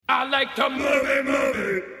I like to move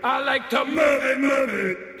it. I like to move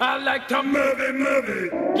it. I like to move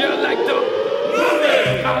it. You like to move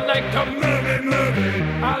it. I like to move it.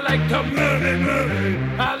 I like to move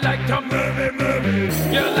it. I like to move it.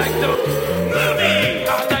 You like to move it.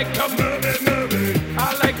 I like to move it.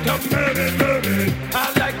 I like to move it.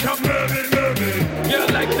 I like to move it. You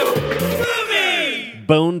like to move it.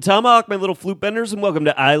 Bone Tomahawk, my little flute benders, and welcome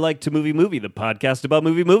to I Like to Movie, the podcast about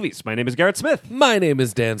movies. My name is Garrett Smith. My name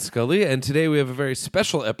is Dan Scully, and today we have a very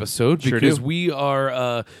special episode because we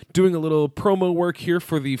are doing a little promo work here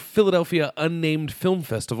for the Philadelphia Unnamed Film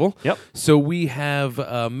Festival. Yep. So we have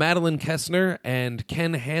Madeline Kessner and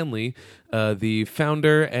Ken Hanley, the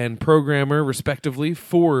founder and programmer, respectively,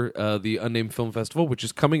 for the Unnamed Film Festival, which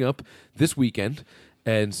is coming up this weekend.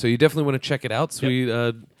 And so you definitely want to check it out. So we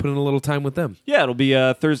put in a little time with them. Yeah, it'll be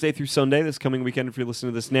Thursday through Sunday this coming weekend if you're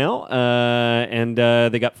listening to this now. And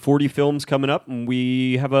they got 40 films coming up. And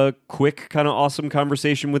we have a quick, kind of awesome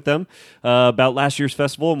conversation with them about last year's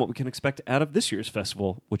festival and what we can expect out of this year's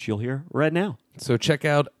festival, which you'll hear right now. So check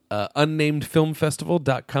out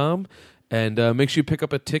unnamedfilmfestival.com and make sure you pick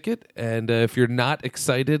up a ticket. And if you're not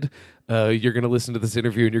excited, you're going to listen to this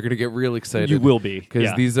interview and you're going to get real excited. You will be.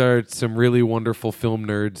 Because these are some really wonderful film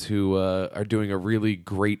nerds who are doing a really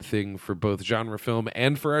great thing for both genre film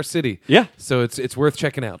and for our city. Yeah. So it's worth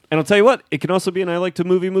checking out. And I'll tell you what, it can also be an I Like to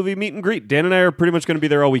Movie meet and greet. Dan and I are pretty much going to be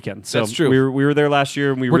there all weekend. So That's true. We were there last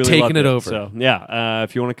year and we're really taking loved it over. So yeah,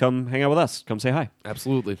 if you want to come hang out with us, come say hi.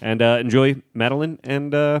 Absolutely. And enjoy Madeline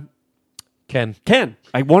and Ken.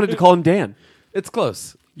 I wanted to call him Dan. It's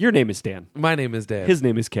close. Your name is Dan. My name is Dan. His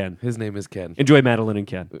name is Ken. His name is Ken. Enjoy Madeline and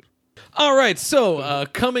Ken. All right, so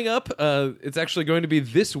coming up, it's actually going to be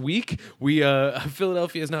this week.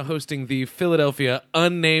 Philadelphia is now hosting the Philadelphia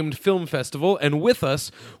Unnamed Film Festival, and with us,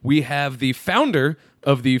 we have the founder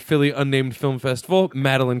of the Philly Unnamed Film Festival,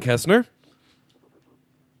 Madeline Kessner.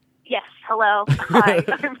 Yes, hello. Hi,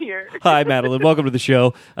 I'm here. Hi, Madeline. Welcome to the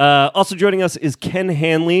show. Also joining us is Ken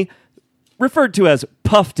Hanley, referred to as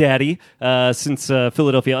Puff Daddy, since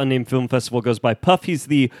Philadelphia Unnamed Film Festival goes by Puff. He's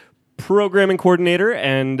the programming coordinator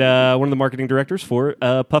and one of the marketing directors for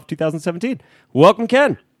Puff 2017. Welcome,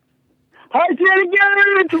 Ken. Hi, Dan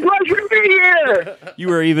again. It's a pleasure to be here. You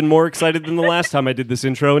were even more excited than the last time I did this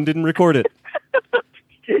intro and didn't record it.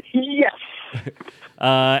 Yes.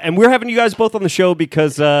 And we're having you guys both on the show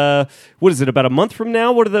because what is it? About a month from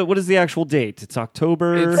now? What is the actual date? It's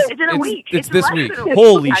October. It's in a week. It's this less week. than a week.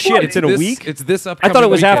 Holy shit! It's in a This- week. It's this I upcoming thought it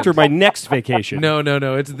was weekend. after my next vacation. No.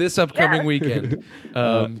 It's this upcoming weekend,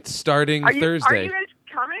 starting Are you Thursday. guys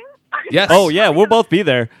coming? Yes. Oh yeah, we'll both be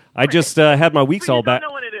there. I just had my weeks But you all back. don't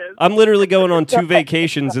know what it is. I'm literally going on 2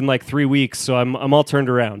 vacations in like 3 weeks, so I'm all turned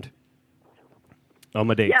around on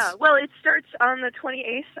my dates. Yeah, well, it starts on the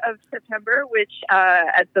 28th of September, which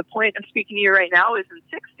at the point of speaking to you right now is in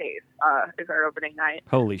 6 days is our opening night.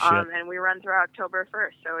 Holy shit. And we run through October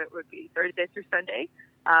 1st, so it would be Thursday through Sunday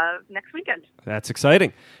next weekend. That's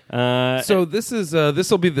exciting. So this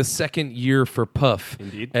will be the second year for Puff.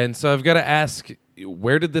 Indeed. And so I've got to ask,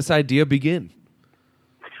 where did this idea begin?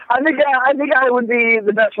 I think I would be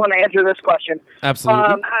the best one to answer this question.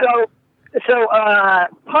 Absolutely. So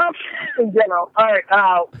Puff in general. All right.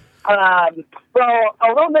 Well, a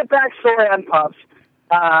little bit backstory on Puff.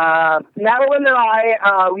 Madeline and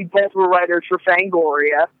I, we both were writers for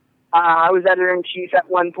Fangoria. I was editor-in-chief at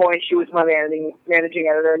one point. She was my managing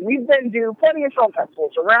editor. And we've been to plenty of film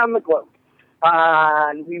festivals around the globe.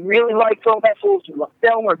 We really like film festivals. We love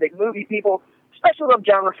film. We're big movie people, especially love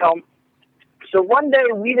genre film. So one day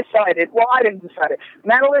we decided, well, I didn't decide it.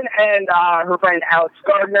 Madeline and her friend Alex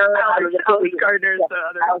Gardner. Alex Gardner is the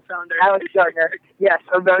other founder. Alex Gardner, yes,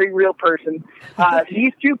 a very real person.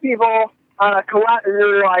 These two people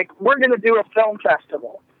were like, we're going to do a film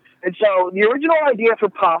festival. And so the original idea for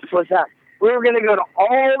Puff was that we were going to go to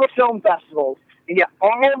all the film festivals and get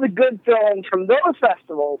all the good films from those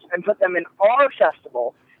festivals and put them in our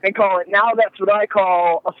festival and call it, now that's what I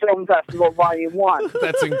call a film festival volume 1.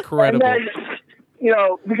 That's incredible. And then,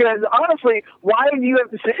 because honestly, why do you have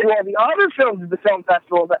to sit through all the other films of the film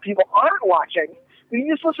festival that people aren't watching?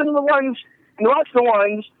 You just listen to the ones and watch the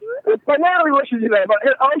ones, primarily listen to them, but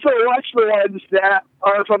also watch the ones that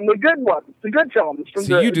are from the good ones, the good films. From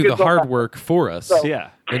So you do the film hard festival. work for us. So- Yeah.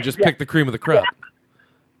 And just pick the cream of the crop.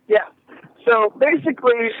 Yeah. So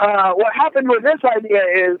basically, what happened with this idea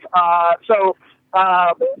is,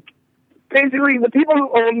 basically the people who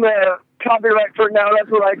own the copyright for Now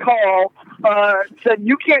That's What I Call said,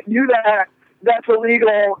 you can't do that. That's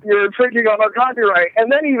illegal. You're infringing on our copyright.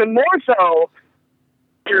 And then even more so,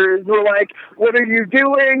 features were like, what are you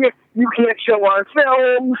doing? You can't show our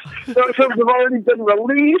films. Those films have already been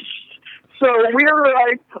released. So we were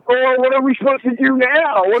like, oh, what are we supposed to do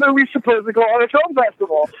now? What are we supposed to call our film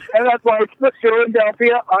festival? And that's why it's the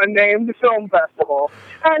Philadelphia Unnamed Film Festival.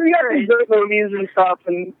 And we got these great movies and stuff,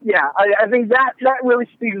 and yeah, I think that really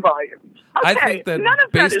speaks volumes. I think that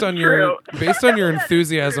based on your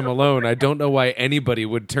enthusiasm alone, I don't know why anybody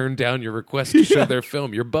would turn down your request to show their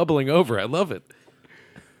film. You're bubbling over. I love it.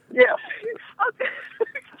 Yeah. Okay.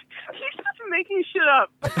 He's just making shit up.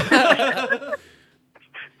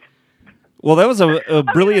 Well, that was a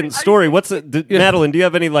brilliant story. What's it, Madeline? Do you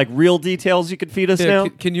have any like real details you could feed us now?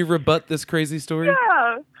 Can you rebut this crazy story?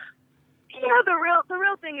 Yeah. The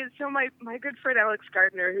real thing is, so my good friend Alex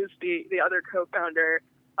Gardner, who's the other co-founder,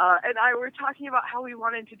 and I were talking about how we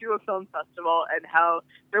wanted to do a film festival and how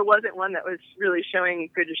there wasn't one that was really showing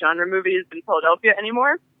good genre movies in Philadelphia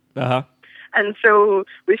anymore. Uh-huh. And so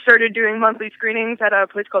we started doing monthly screenings at a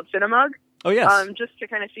place called Cinemug. Oh, yes. Just to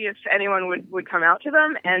kind of see if anyone would come out to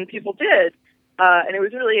them, and people did. And it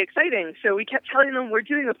was really exciting. So we kept telling them we're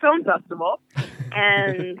doing a film festival,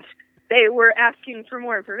 and they were asking for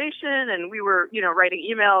more information, and we were, writing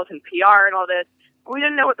emails and PR and all this. We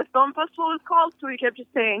didn't know what the film festival was called, so we kept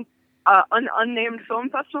just saying an unnamed film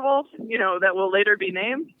festival, that will later be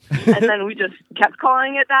named. And then we just kept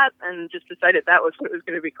calling it that and just decided that was what it was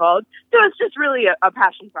going to be called. So it's just really a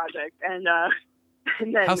passion project. And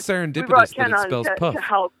then how serendipitous we brought Ken that it spells on puff. to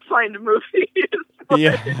help find movies.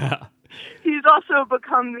 Yeah. He's also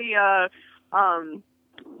become the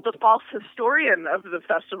false historian of the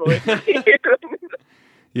festival.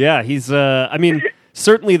 Yeah, he's. I mean,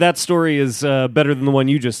 certainly that story is better than the one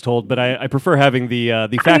you just told, but I prefer having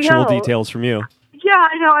the factual details from you. Yeah,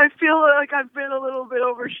 I know. I feel like I've been a little bit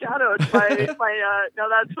overshadowed by now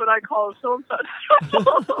that's what I call a film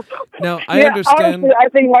festival. Now, I understand. Honestly, I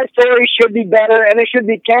think my story should be better and it should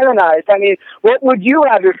be canonized. I mean, what would you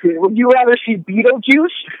rather see? Would you rather see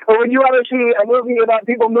Beetlejuice or would you rather see a movie about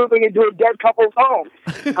people moving into a dead couple's home?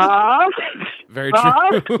 Very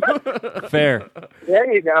true. Fair.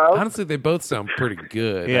 There you go. Honestly, they both sound pretty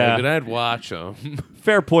good. Yeah. I'd watch them.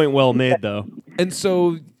 Fair point, well made, though. And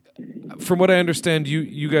so, from what I understand,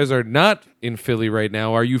 you guys are not in Philly right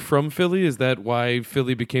now. Are you from Philly? Is that why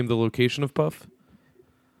Philly became the location of Puff?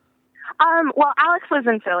 Well, Alex lives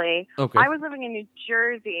in Philly. Okay. I was living in New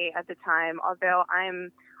Jersey at the time, although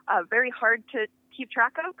I'm very hard to keep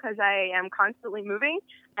track of because I am constantly moving,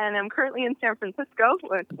 and I'm currently in San Francisco,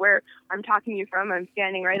 where I'm talking to you from. I'm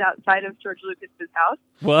standing right outside of George Lucas's house.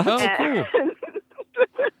 What? Oh, cool.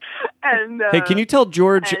 And, hey, can you tell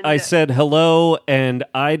George I said hello and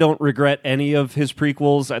I don't regret any of his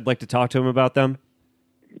prequels? I'd like to talk to him about them.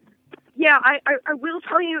 Yeah, I will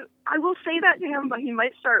tell you, I will say that to him, but he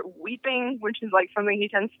might start weeping, which is like something he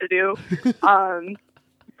tends to do.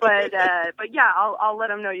 But yeah, I'll let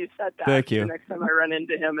him know you said that. Thank you. The next time I run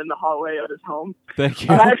into him in the hallway of his home. Thank you.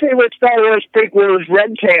 My favorite Star Wars prequel was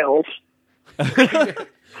Red Tails.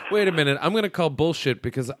 Wait a minute. I'm going to call bullshit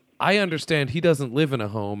because I understand he doesn't live in a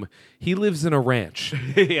home. He lives in a ranch.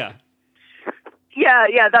 Yeah.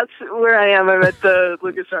 Yeah, that's where I am. I'm at the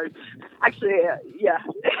LucasArts. Actually, yeah.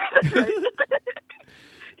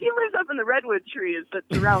 He lives up in the redwood trees that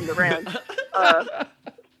surround the ranch.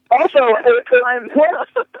 Also,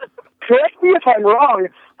 correct me if I'm wrong,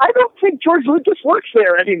 I don't think George Lucas works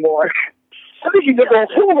there anymore. I think he gets a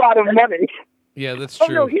whole lot of money. Yeah, that's Oh,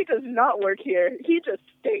 true. no, he does not work here. He just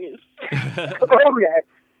stays. Okay.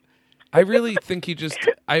 I really think he just...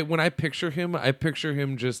 when I picture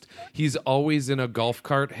him just... He's always in a golf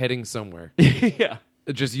cart heading somewhere. Yeah.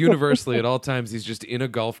 Just universally at all times, he's just in a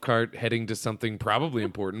golf cart heading to something probably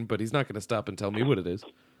important, but he's not going to stop and tell me what it is.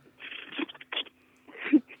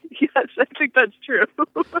 Yes, I think that's true.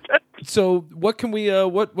 So, what can we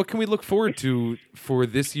look forward to for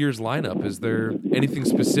this year's lineup? Is there anything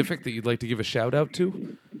specific that you'd like to give a shout out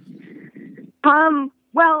to?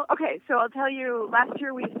 Well, okay, so I'll tell you, last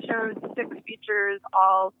year we showed 6 features,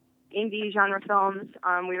 all indie genre films.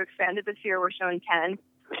 We've expanded this year, we're showing 10.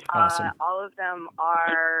 Awesome. All of them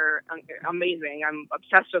are amazing. I'm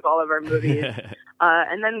obsessed with all of our movies.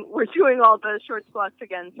 And then we're doing all the short slots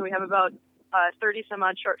again, so we have about 30 some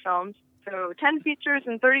odd short films. So 10 features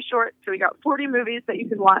and 30 shorts. So we got 40 movies that you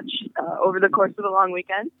can watch over the course of the long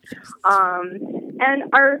weekend. And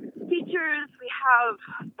our features, we have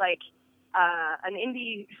like an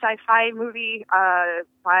indie sci-fi movie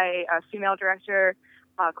by a female director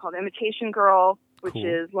called Imitation Girl, which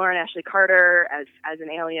is Lauren Ashley Carter as an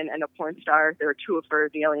alien and a porn star. There are 2 of her.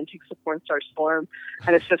 The alien takes the porn star's form,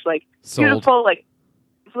 and it's just like beautiful, like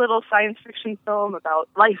little science fiction film about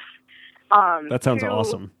life. That sounds to,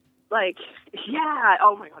 awesome. Like, yeah,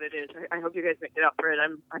 oh my God, it is. I hope you guys make it up for it.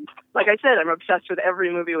 I'm like I said, I'm obsessed with every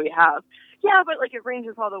movie we have. Yeah, but like it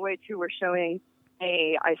ranges all the way to we're showing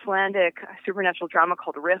a Icelandic supernatural drama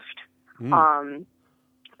called Rift,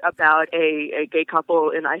 about a gay couple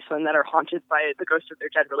in Iceland that are haunted by the ghost of their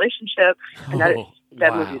dead relationship, and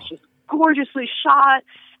that movie is just gorgeously shot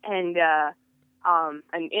and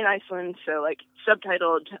in Iceland. So like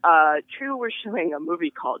subtitled. Too, we're showing a movie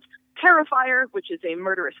called Terrifier, which is a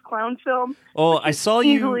murderous clown film. Oh, I saw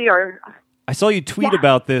you tweet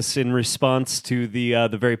about this in response to the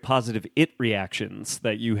very positive It reactions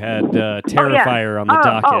that you had Terrifier on the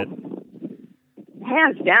docket.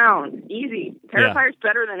 Hands down, easy. Terrifier's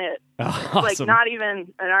better than It. Awesome. Like not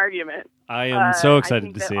even an argument. I am so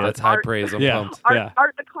excited to see it. That's high praise. I'm pumped.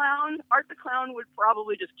 Art the Clown would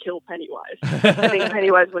probably just kill Pennywise. I think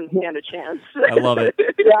Pennywise wouldn't stand a chance. I love it.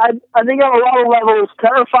 Yeah, I think on a lot of levels,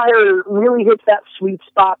 Terrifier really hits that sweet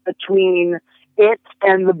spot between It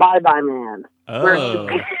and the Bye Bye Man. Oh. Where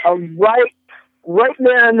it's right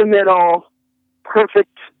there in the middle,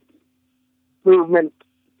 perfect movement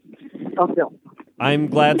of film. I'm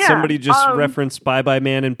glad somebody just referenced Bye Bye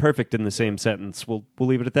Man and Perfect in the same sentence. We'll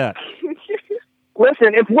leave it at that.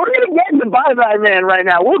 Listen, if we're going to get into Bye Bye Man right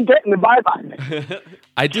now, we'll get into Bye Bye Man.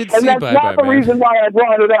 I did and see that's Bye not Bye the Man. reason why I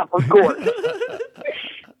brought it up, of course.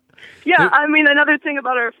 Yeah, I mean, another thing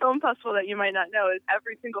about our film festival that you might not know is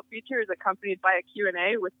every single feature is accompanied by a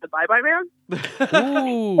Q&A with the Bye Bye Man.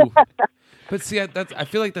 Ooh. But see, I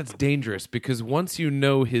feel like that's dangerous because once you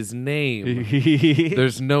know his name,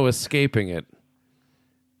 there's no escaping it.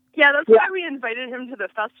 Yeah, that's why we invited him to the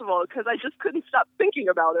festival, because I just couldn't stop thinking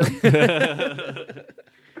about him.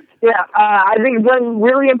 I think one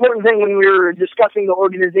really important thing when we were discussing the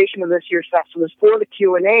organization of this year's festival is for the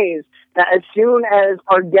Q&As, that as soon as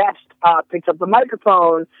our guest picks up the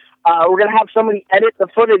microphone, we're going to have somebody edit the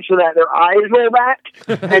footage so that their eyes roll back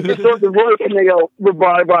and distort the voice, and they go, the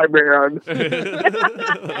Bye Bye Man.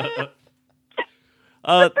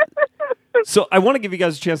 So I want to give you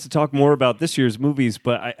guys a chance to talk more about this year's movies,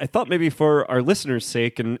 but I thought maybe for our listeners'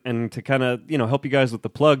 sake and to kind of help you guys with the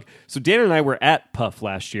plug. So Dan and I were at Puff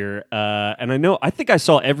last year, and I think I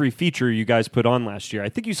saw every feature you guys put on last year. I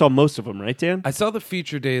think you saw most of them, right, Dan? I saw the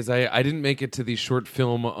feature days. I didn't make it to the short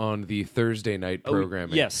film on the Thursday night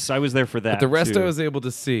programming. Yes, I was there for that. But the rest too. I was able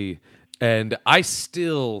to see, and I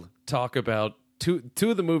still talk about two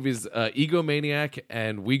of the movies, Egomaniac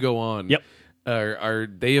and We Go On. Yep.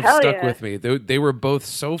 They have stuck with me. They were both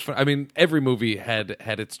so fun. I mean, every movie had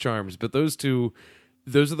its charms, but those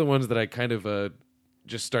are the ones that I kind of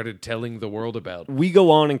just started telling the world about. We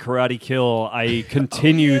Go On and Karate Kill, I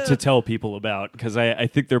continue to tell people about because I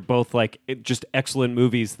think they're both just excellent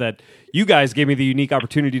movies that you guys gave me the unique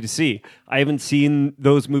opportunity to see. I haven't seen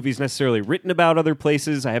those movies necessarily written about other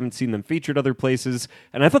places. I haven't seen them featured other places.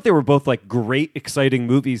 And I thought they were both great, exciting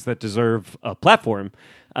movies that deserve a platform.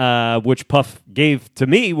 Which Puff gave to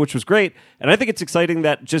me, which was great. And I think it's exciting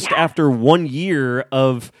that just after 1 year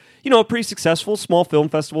of, a pretty successful small film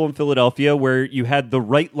festival in Philadelphia where you had the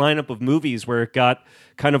right lineup of movies where it got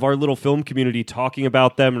kind of our little film community talking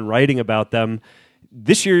about them and writing about them.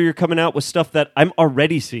 This year you're coming out with stuff that I'm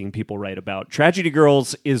already seeing people write about. Tragedy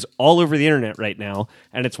Girls is all over the internet right now,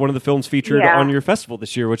 and it's one of the films featured on your festival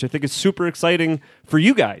this year, which I think is super exciting for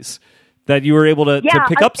you guys that you were able to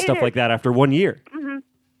pick up stuff like that after 1 year. Mm-hmm.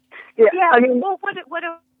 Yeah, I mean,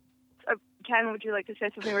 Ken, would you like to say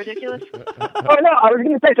something ridiculous? No, I was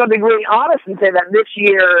going to say something really honest and say that this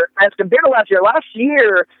year, as compared to last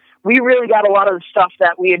year, we really got a lot of the stuff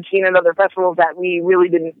that we had seen in other festivals that we really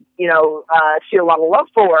didn't, see a lot of love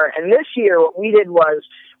for. And this year, what we did was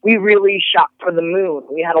we really shot for the moon.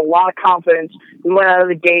 We had a lot of confidence. We went out of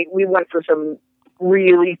the gate. We went for some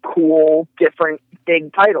really cool, different,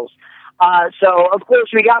 big titles. So, of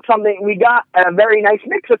course, we got a very nice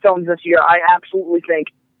mix of films this year. I absolutely think,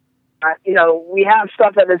 we have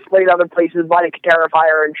stuff that is played other places like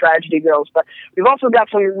Terrifier and Tragedy Girls, but we've also got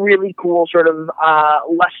some really cool sort of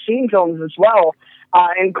less seen films as well,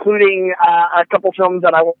 including a couple films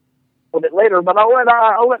that I will a little bit later, but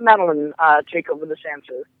I'll let Madeline take over this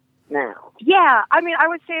answer now. Yeah, I mean, I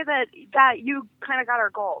would say that you kind of got our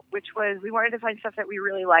goal, which was we wanted to find stuff that we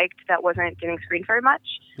really liked that wasn't getting screened very much.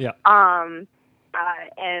 Yeah.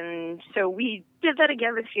 And so we did that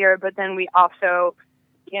again this year, but then we also,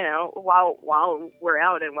 while we're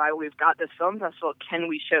out and while we've got this film festival, can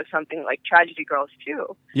we show something like Tragedy Girls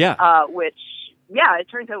too? Yeah. Which, it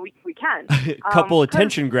turns out we can. A couple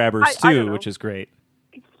attention grabbers too, which is great.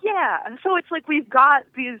 Yeah, so it's we've got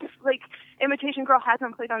these, Imitation Girl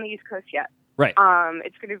hasn't played on the East Coast yet. Right.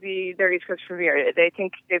 It's going to be their East Coast premiere. They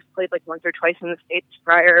think they've played like once or twice in the States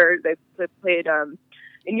prior. They've played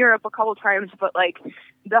in Europe a couple times, but like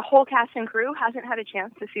the whole cast and crew hasn't had a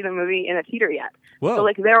chance to see the movie in a theater yet. Whoa. So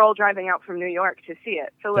like they're all driving out from New York to see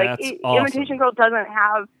it. So like That's awesome. Imitation Girl doesn't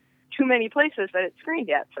have too many places that it's screened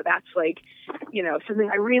yet. So that's like, something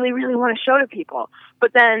I really, really want to show to people.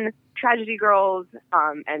 But then Tragedy Girls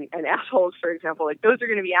and Assholes, for example, like those are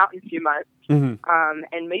going to be out in a few months,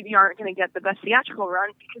 and maybe aren't going to get the best theatrical run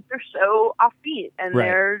because they're so offbeat and Right.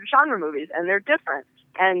 they're genre movies and they're different.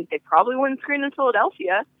 And they probably wouldn't screen in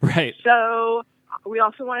Philadelphia. Right. So we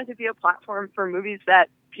also wanted to be a platform for movies that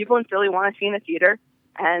people in Philly want to see in a theater,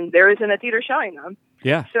 and there isn't a theater showing them.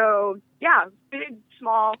 Yeah. So, yeah, big,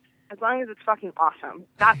 small, as long as it's fucking awesome.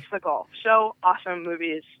 That's the goal. Show awesome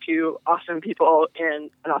movies to awesome people in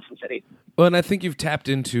an awesome city. Well, and I think you've tapped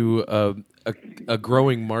into a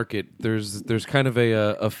growing market. There's kind of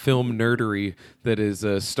a film nerdery that is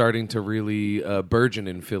starting to really burgeon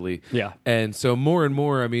in Philly. Yeah. And so more and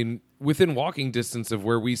more, I mean, within walking distance of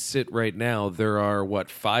where we sit right now, there are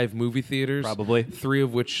 5 movie theaters, Probably. 3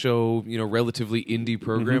 of which show relatively indie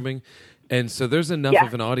programming, and so there's enough Yeah.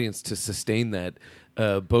 of an audience to sustain that.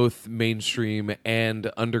 Both mainstream and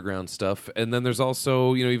underground stuff, and then there's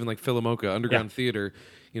also even like Philomoka Underground Theater.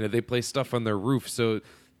 They play stuff on their roof, so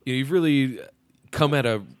you've really come at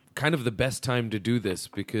a kind of the best time to do this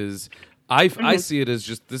because I see it as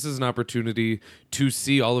just this is an opportunity to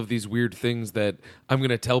see all of these weird things that I'm going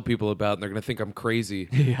to tell people about, and they're going to think I'm crazy,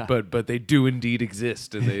 but they do indeed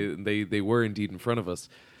exist, and they were indeed in front of us.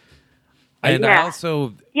 And I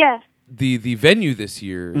also The venue this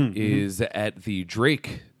year is at the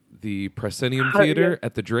Drake, the Proscenium Theater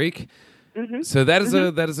at the Drake. So that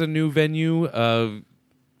is a new venue.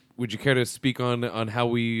 Would you care to speak on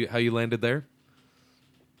how you landed there?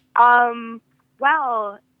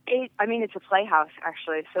 Well, it's a playhouse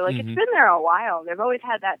actually. So like it's been there a while. They've always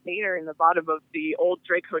had that theater in the bottom of the old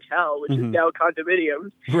Drake Hotel, which is now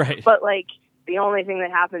condominiums. Right. But like the only thing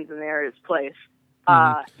that happens in there is plays.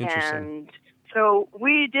 Interesting. And so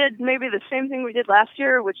we did maybe the same thing we did last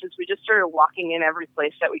year, which is we just started walking in every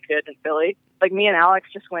place that we could in Philly. Like me and Alex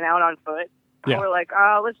just went out on foot. Yeah. And we're like,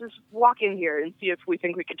 let's just walk in here and see if we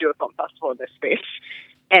think we could do a film festival in this space.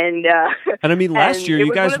 And I mean, last and year it you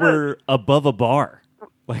was guys one of those- were above a bar.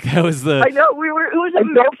 Like that was the I know we were. It was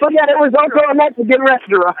And don't forget, it was also a Mexican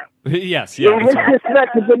restaurant. yes, It yeah. was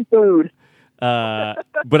Mexican food.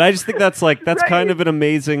 But I just think that's kind of an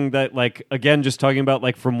amazing that again just talking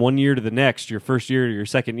about from one year to the next, your first year to your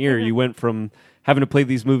second year, you went from having to play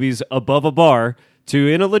these movies above a bar to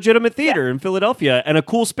in a legitimate theater in Philadelphia and a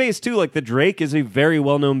cool space too. Like the Drake is a very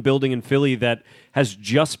well-known building in Philly that has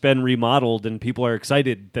just been remodeled and people are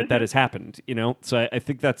excited that has happened, So I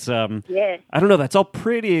think that's I don't know, that's all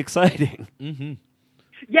pretty exciting.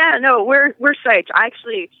 Yeah, no, we're psyched.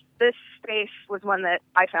 Actually, this space was one that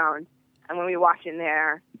I found. And when we walked in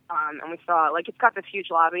there, and we saw, it's got this huge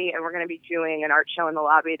lobby, and we're going to be doing an art show in the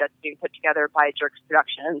lobby that's being put together by Jerks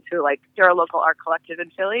Productions, who, they're a local art collective in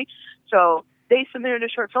Philly. So they submitted a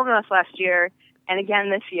short film to us last year, and again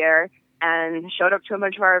this year, and showed up to a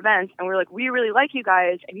bunch of our events. And we're like, we really like you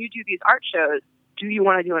guys, and you do these art shows. Do you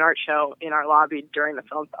want to do an art show in our lobby during the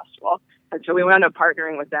film festival? And so we wound up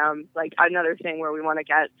partnering with them, another thing where we want to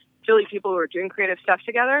get Philly people who are doing creative stuff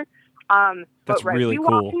together. That's really we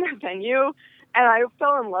cool. walked in the venue, and I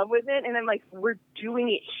fell in love with it, and I'm like, we're doing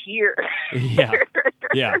it here.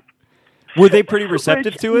 Yeah. Were they pretty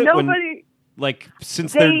receptive to it? Nobody,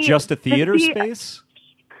 since they're just a theater space?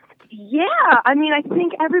 Yeah, I mean, I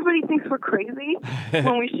think everybody thinks we're crazy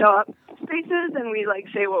when we show up spaces and we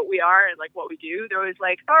say what we are and what we do. They're always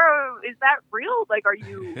like, "Oh, is that real? Are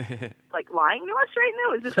you lying to us right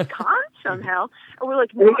now? Is this a con somehow?" And we're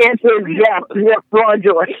like, "No, The answer is yes. We are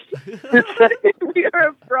fraudulent. we are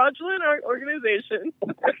a fraudulent organization."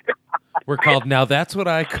 We're called Now That's What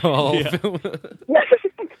I Call. Yeah.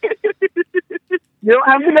 You don't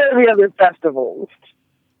have to go to the other festivals.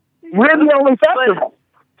 We're the only festival.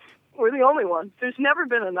 We're the only one. There's never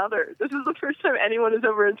been another. This is the first time anyone has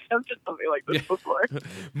ever attempted something like this before.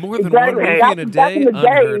 More than Exactly. one movie Back- in a back day? in the day-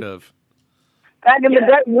 Unheard of. Back in the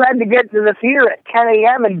day, you had to get to the theater at 10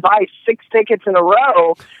 a.m. and buy 6 tickets in a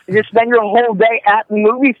row and just spend your whole day at the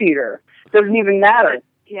movie theater. Doesn't even matter.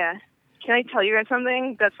 Yeah. Can I tell you guys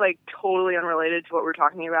something that's totally unrelated to what we're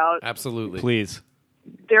talking about? Absolutely. Please.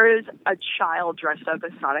 There is a child dressed up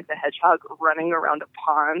as Sonic the Hedgehog running around a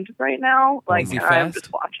pond right now. Is he and I'm fast?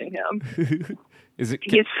 just watching him. Is it?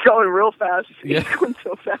 He's going real fast. Yeah. He's going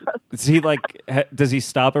so fast. Is he does he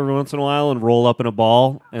stop every once in a while and roll up in a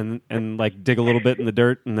ball and dig a little bit in the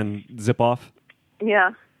dirt and then zip off?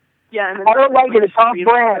 Yeah. Yeah, and then I don't like it. It's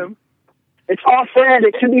off-brand. It's off-brand.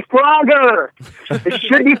 It should be Frogger. It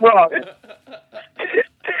should be Frogger.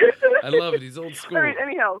 I love it. He's old school. All right,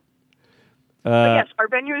 anyhow. But yes, our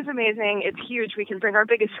venue is amazing. It's huge. We can bring our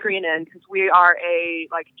biggest screen in because we are a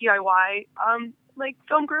DIY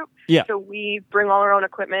film group. Yeah. So we bring all our own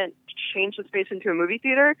equipment, change the space into a movie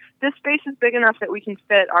theater. This space is big enough that we can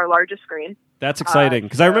fit our largest screen. That's exciting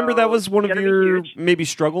because I remember that was one of gonna be your huge. maybe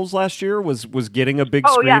struggles last year was getting a big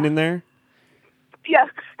screen in there. Yeah,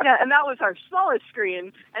 and that was our smallest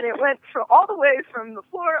screen, and it went all the way from the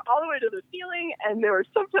floor all the way to the ceiling, and there were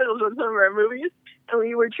subtitles on some of our movies, and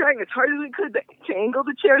we were trying as hard as we could to angle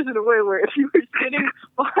the chairs in a way where if you were sitting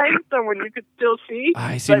behind someone, you could still see.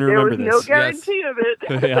 I seem to but remember there was this. no guarantee of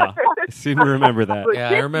it. Yeah, I seem to remember that. But Yeah,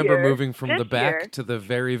 I this remember year- moving from the this back year- to the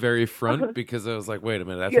very, very front because I was like, wait a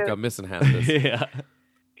minute, I think Yeah. I'm missing half this. Yeah.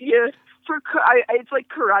 Yeah, it's like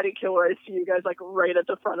Karate Kill where I see you guys like right at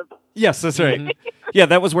the front of. Yes, that's right. Yeah,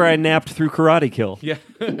 that was where I napped through Karate Kill, Yeah.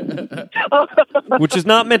 which is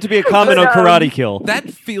not meant to be a comment on Karate Kill. That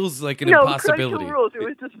feels like an No, impossibility. Karate Kill rules. It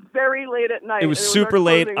was just very late at night. It was and super our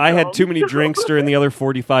late. closing I had film. too many drinks during the other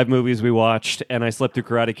 45 movies we watched, and I slept through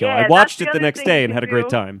Karate Kill. Yeah, I that's watched the it the other next thing day you and can had a great do.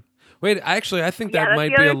 time. Wait, actually, I think Yeah, that that's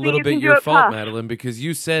might the be other a thing little you bit can do your at fault, Puff. Madeline, because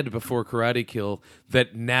you said before Karate Kill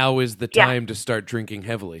that now is the Yeah. time to start drinking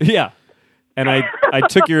heavily. Yeah. And I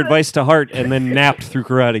took your advice to heart and then napped through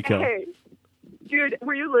Karate Kill. Hey, dude,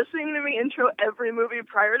 were you listening to me intro every movie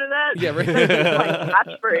prior to that? Yeah, right. That's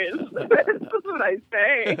my catchphrase. That's what I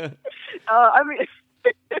say. I mean,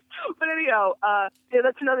 but anyhow, yeah,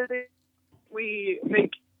 that's another thing we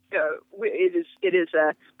make. It is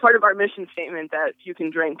part of our mission statement that you can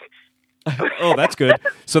drink. Oh, that's good.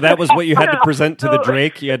 So that was what you had to present to the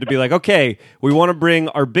Drake. You had to be like, okay, we want to bring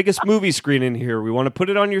our biggest movie screen in here. We want to put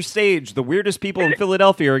it on your stage. The weirdest people in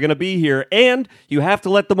Philadelphia are going to be here, and you have to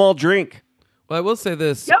let them all drink. Well, I will say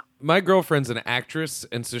this. Yep. My girlfriend's an actress,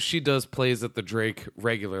 and so she does plays at the Drake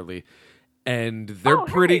regularly, and they're Oh,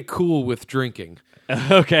 pretty hey. cool with drinking.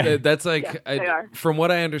 Okay. That's like, they are. from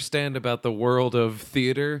what I understand about the world of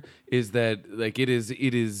theater, is that like it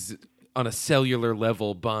is on a cellular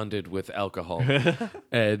level bonded with alcohol,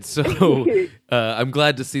 and so I'm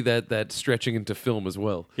glad to see that stretching into film as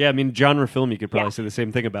well. Yeah, I mean, genre film, you could probably say the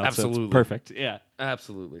same thing about. So Absolutely. it's perfect. Yeah.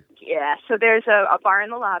 Absolutely. Yeah, so there's a bar in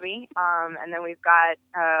the lobby, and then we've got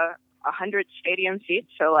 100 stadium seats,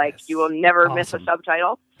 so like you will never miss a Awesome.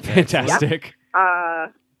 subtitle. Fantastic.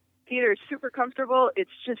 Theater is super comfortable. It's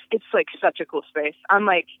like such a cool space. I'm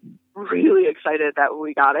like really excited that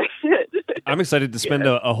we got it. I'm excited to spend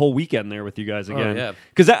a whole weekend there with you guys again. yeah.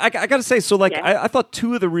 Because I got to say, so like, Yeah. I thought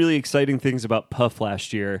two of the really exciting things about Puff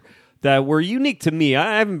last year that were unique to me.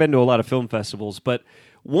 I haven't been to a lot of film festivals, but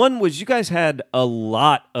one was you guys had a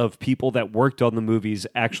lot of people that worked on the movies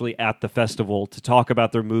actually at the festival to talk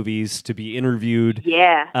about their movies, to be interviewed.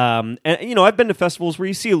 Yeah. And you know, I've been to festivals where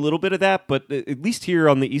you see a little bit of that, but at least here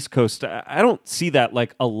on the East Coast, I don't see that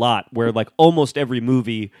like a lot. Where like almost every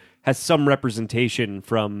movie has some representation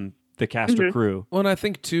from the cast or crew. Well, and I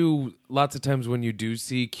think too, lots of times when you do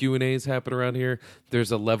see Q&As happen around here,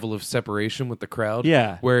 there's a level of separation with the crowd.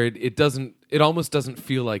 Yeah. Where it almost doesn't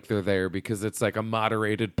feel like they're there because it's like a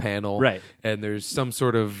moderated panel. Right. And there's some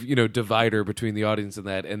sort of, divider between the audience and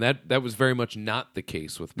that was very much not the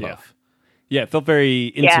case with Puff. Yeah, it felt very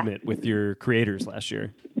intimate with your creators last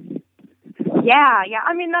year. Yeah.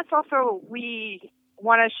 I mean, that's also, we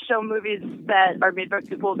want to show movies that are made by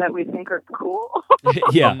people that we think are cool.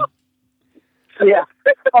 Yeah. Yeah.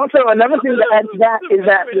 Also, another thing to add to that is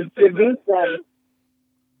that the booth,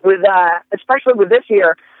 with especially with this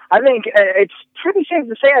year, I think it's pretty safe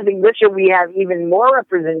to say. I think this year we have even more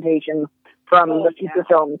representation from the feature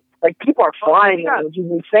films. Like people are flying, in, which is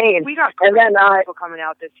insane. We got and then people coming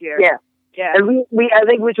out this year. yeah, Yeah. and I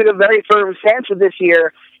think we took a very firm stance with this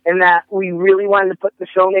year in that we really wanted to put the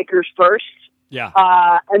filmmakers first. Yeah.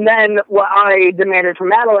 And then what I demanded from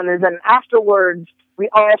Madeline is then afterwards, we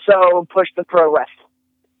also push the pro wrestling.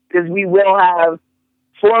 Because we will have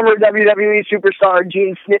former WWE superstar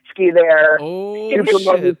Gene Snitsky there Oh, to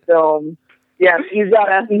promote his shit. film. Yes,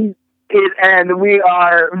 and we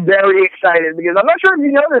are very excited because I'm not sure if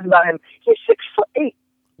you know this about him. He's 6'8".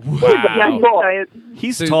 He's a Wow. big boy.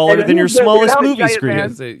 He's So- taller and than your he's a smallest really movie giant screen.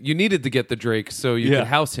 man. You needed to get the Drake so you Yeah. could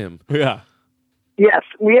house him. Yeah. Yes,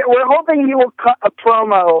 we're hoping he will cut a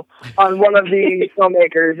promo on one of the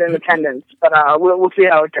filmmakers in attendance, but we'll see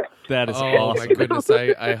how it goes. That is Oh awesome. my goodness!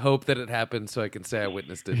 I hope that it happens so I can say I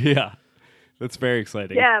witnessed it. Yeah. That's very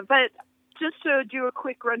exciting. Yeah, but just to do a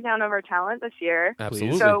quick rundown of our talent this year.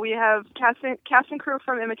 Absolutely. So we have cast and crew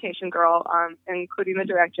from Imitation Girl, including the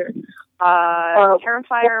director.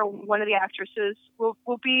 Terrifier, one of the actresses,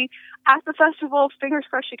 will be at the festival. Fingers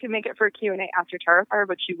crossed she can make it for a Q&A after Terrifier,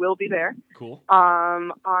 but she will be there. Cool.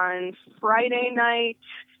 On Friday night,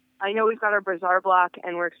 I know we've got our Bazaar block,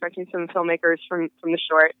 and we're expecting some filmmakers from the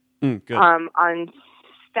short. Good. On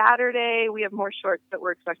Saturday, we have more shorts that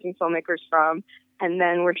we're expecting filmmakers from. And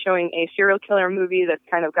then we're showing a serial killer movie that's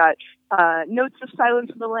kind of got notes of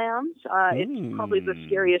Silence of the Lambs. It's probably the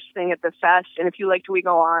scariest thing at the fest. And if you liked We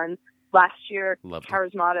Go On last year,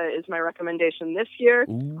 Charismata is my recommendation this year.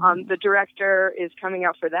 The director is coming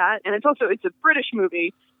out for that. And it's a British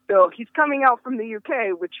movie. So he's coming out from the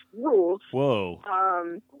UK, which rules. Whoa.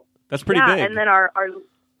 That's pretty big. And then our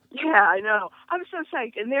yeah, I know. I'm so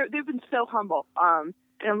psyched. And they've been so humble. And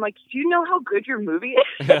I'm like, do you know how good your movie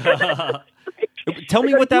is? Tell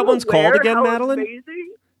me what that one's called again, Madeline.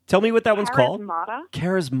 Amazing? Tell me what that one's called.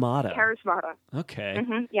 Charismata. Okay.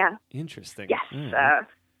 Mm-hmm, yeah. Interesting. Yes. Right.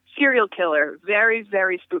 Serial killer. Very,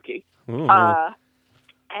 very spooky. Ooh.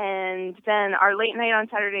 And then our late night on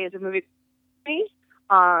Saturday is a movie.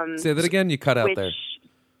 Say that again. You cut out there.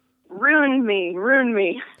 Ruined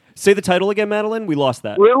me. Say the title again, Madeline. We lost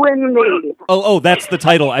that. Ruin me. Oh, that's the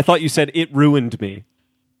title. I thought you said It Ruined Me.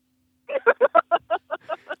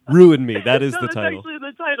 Ruined Me. That is the title. That's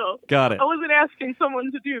actually the title. Got it. I wasn't asking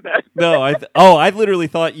someone to do that. No, I literally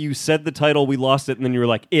thought you said the title, we lost it, and then you were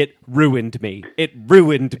like, It Ruined Me. It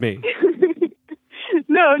Ruined Me.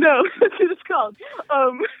 No, that's what it's called.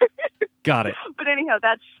 Got it. But anyhow,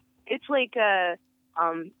 it's like a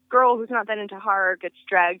girl who's not that into horror gets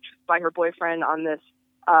dragged by her boyfriend on this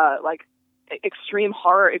extreme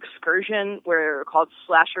horror excursion called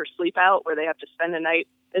Slasher Sleep Out, where they have to spend a night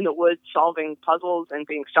in the woods solving puzzles and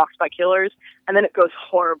being stalked by killers, and then it goes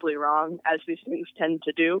horribly wrong, as these things tend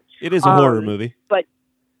to do. It is a horror movie. But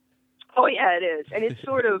oh yeah, it is. And it's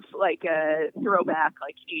sort of like a throwback,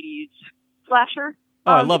 like 80s slasher.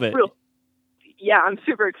 Oh, I love it. Yeah, I'm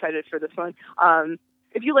super excited for this one.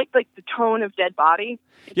 If you like the tone of Dead Body.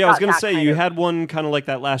 Yeah, I was going to say, you had one kind of like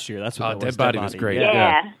that last year. That's what Dead Body was great.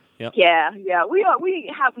 Yeah. Yep. Yeah.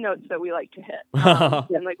 We have notes that we like to hit.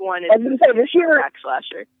 And like one is this year,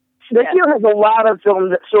 slasher. This year has a lot of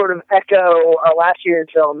films that sort of echo last year's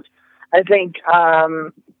films. I think,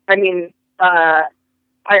 I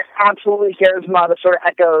absolutely Charismata sort of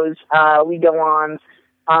echoes We Go On.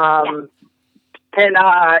 And,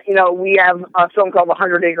 we have a film called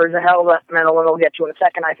 100 Acres of Hell that Madeline will get to in a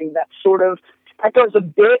second. I think that sort of echoes a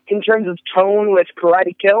bit in terms of tone with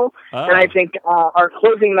Karate Kill. And I think our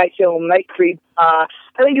closing night film, Night Creep, I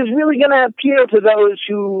think is really going to appeal to those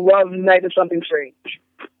who love Night of Something Strange.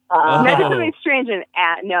 Night of Something Strange and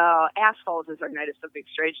Assholes is our Night of Something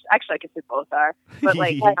Strange. Actually, I guess they both are. But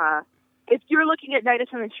if you're looking at Night of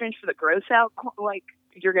Something Strange for the gross out,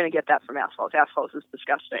 you're going to get that from Assholes. Assholes is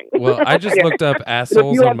disgusting. Well, I just looked up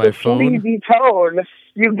Assholes on my phone. If you have the sleazy tone,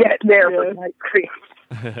 you get there for Night Creep.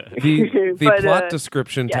 The plot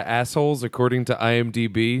description to Assholes, according to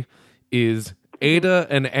IMDb, is Ada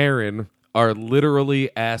and Aaron are literally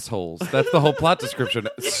assholes. That's the whole plot description.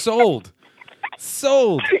 Sold.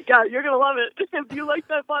 God, you're going to love it. If you like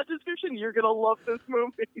that plot description, you're going to love this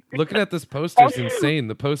movie. Looking at this poster is insane.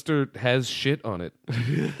 The poster has shit on it.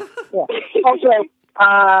 Yeah. Also,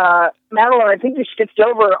 Madeline, I think you skipped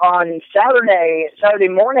over on Saturday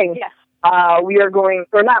morning. Yes. We are going,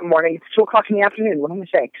 or not morning, it's 2:00 in the afternoon. What am I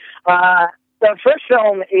saying? The first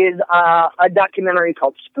film is a documentary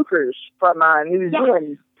called Spookers from New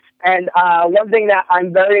Zealand. And one thing that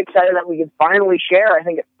I'm very excited that we can finally share, I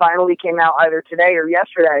think it finally came out either today or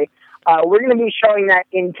yesterday, we're going to be showing that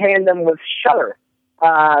in tandem with Shudder,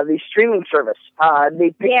 the streaming service.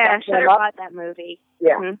 Shudder bought that movie.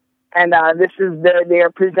 Yeah. Mm-hmm. And they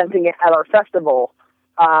are presenting it at our festival.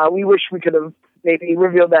 We wish we could have maybe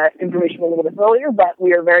revealed that information a little bit earlier, but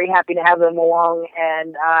we are very happy to have them along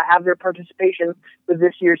and have their participation with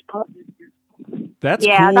this year's pub. That's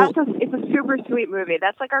cool. It's a super sweet movie.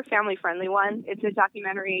 That's like our family-friendly one. It's a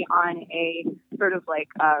documentary on a sort of like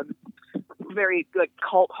very good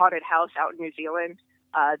cult haunted house out in New Zealand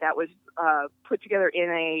that was put together in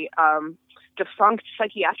a defunct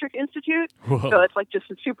psychiatric institute. Whoa. So it's like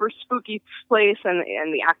just a super spooky place,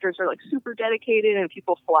 and the actors are like super dedicated, and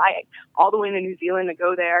people fly all the way to New Zealand to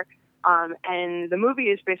go there. And the movie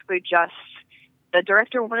is basically just the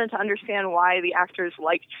director wanted to understand why the actors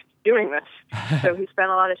liked doing this. So he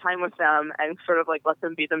spent a lot of time with them and sort of like let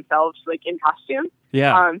them be themselves, like in costume.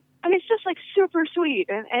 Yeah. And it's just like super sweet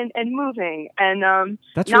and moving and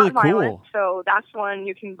that's not really violent. Cool. So that's one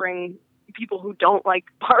you can bring people who don't like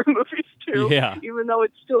horror movies to. Yeah. Even though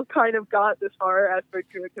it's still kind of got this horror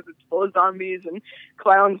aspect to it because it's full of zombies and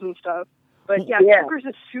clowns and stuff. But yeah, Yeah. Clippers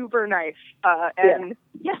is super nice. And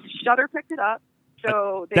yes, Shudder picked it up.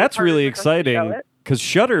 So they That's partnered really with us to show exciting it. because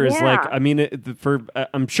Shudder is Yeah. like, I mean,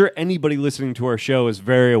 I'm sure anybody listening to our show is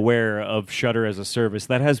very aware of Shudder as a service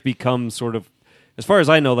that has become sort of, as far as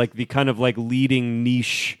I know, like the kind of like leading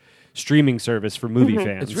niche streaming service for movie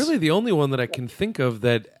fans. It's really the only one that I can think of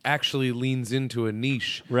that actually leans into a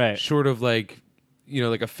niche, Right. Short of like,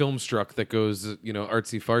 like a film struck that goes,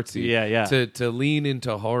 artsy fartsy. Yeah. To lean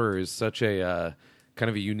into horror is such a kind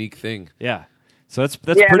of a unique thing. yeah. So that's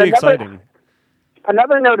Yeah, pretty and another- exciting.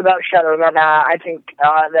 Another note about Shudder that I think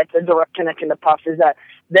that's a direct connection to Puff is that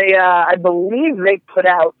they, I believe, they put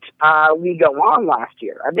out We Go On last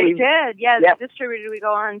year. I They believe. did. Yeah, Yeah. they distributed We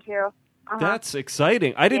Go On too. That's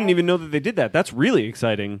exciting. I didn't Yeah. even know that they did that. That's really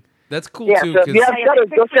exciting. That's cool Yeah, too. so if 'Cause you have Yeah, Shudder,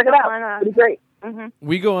 they go fixed check it it out. on, Pretty great.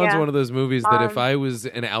 We Go On's Yeah. one of those movies that if Um, I was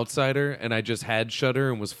an outsider and I just had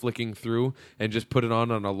Shudder and was flicking through and just put it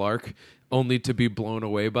on a lark, only to be blown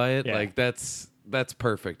away by it, Yeah. like that's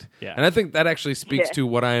perfect. Yeah. And I think that actually speaks Yeah. to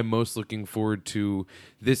what I am most looking forward to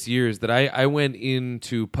this year is that I went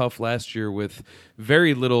into Puff last year with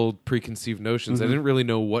very little preconceived notions. I didn't really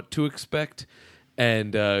know what to expect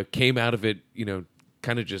and came out of it,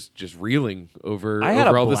 kind of just reeling over I had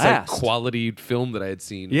a all this like, blast. quality film that I had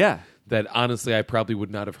seen. Yeah. That honestly I probably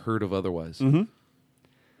would not have heard of otherwise. Yeah,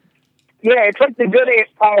 it's like The Good It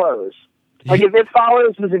Follows. Like if It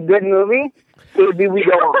Follows was a good movie, it would be We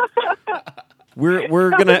Go On.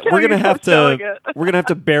 We're gonna have selling to it. we're gonna have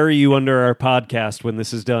to bury you under our podcast when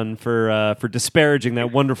this is done for disparaging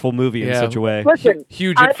that wonderful movie in Yeah. such a way. Listen,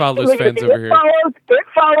 Huge It Follows fans over here. It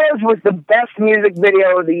Follows was the best music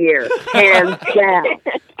video of the year, hands down.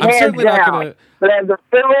 I'm Hands certainly not down. gonna- But as a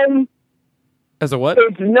film, As a what?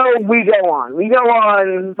 it's no We Go On. We Go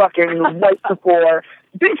On fucking right before,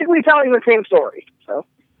 basically telling the same story. So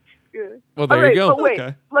Well, there All right, you go. But wait,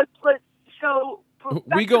 Okay. let's so. back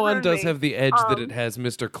We to Go On does Rooney. have the edge that Um, it has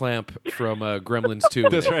Mr. Clamp from Gremlins 2.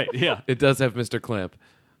 That's right. Yeah. It does have Mr. Clamp.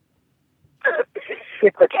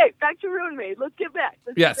 Okay, back to Ruin Maid. Let's get back.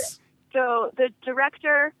 Yes. So the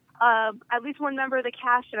director, at least one member of the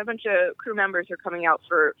cast, and a bunch of crew members are coming out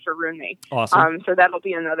for Ruin Maid. Awesome. So that'll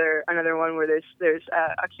be another one where there's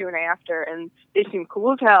a Q&A after, and they seem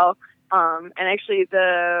cool as hell. And actually,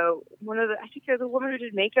 I think the woman who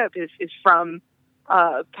did makeup is from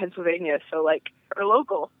Pennsylvania, so like or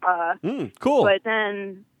local. Cool. But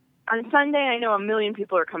then on Sunday, I know 1 million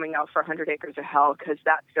people are coming out for 100 Acres of Hell because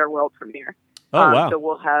that's their world premiere. Oh, wow. So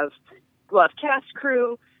we'll have cast,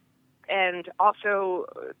 crew, and also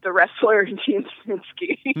the wrestler Gene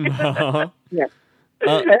Snitsky. Uh-huh. yeah.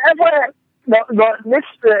 Uh, And that's why this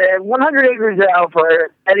 100 Acres of Hell,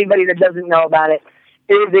 for anybody that doesn't know about it,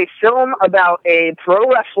 is a film about a pro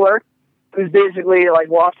wrestler who's basically like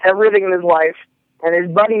lost everything in his life, and his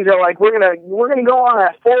buddies are like, we're gonna go on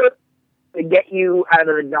a fort to get you out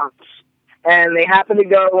of the dumps. And they happen to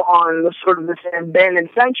go on the sort of this abandoned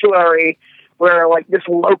sanctuary where like this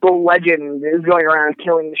local legend is going around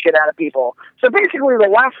killing the shit out of people. So basically, the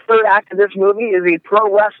last third act of this movie is a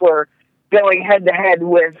pro wrestler going head to head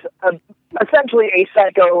with essentially a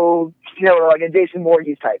psycho killer, like a Jason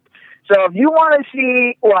Voorhees type. So if you want to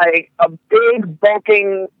see like a big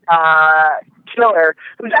bulking killer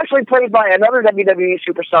who's actually played by another WWE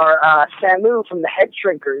superstar, Samu from the Head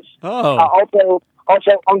Shrinkers, also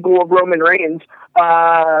uncle of Roman Reigns.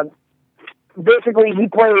 Basically, he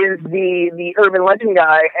plays the urban legend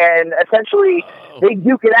guy, and essentially they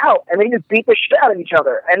duke it out and they just beat the shit out of each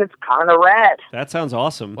other, and it's kind of rad. That sounds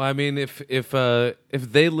awesome. Well, I mean, if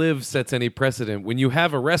They Live sets any precedent, when you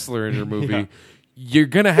have a wrestler in your movie, you're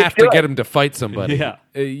gonna have to get him to fight somebody. Yeah.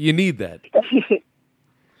 You need that.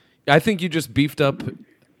 I think you just beefed up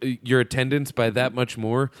your attendance by that much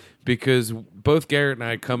more because both Garrett and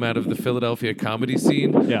I come out of the Philadelphia comedy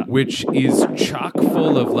scene, which is chock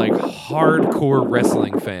full of like hardcore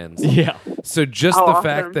wrestling fans. Yeah. So just the awesome.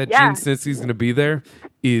 fact that Yeah. Gene Snitsky's going to be there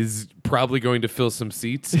is probably going to fill some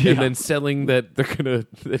seats, and then selling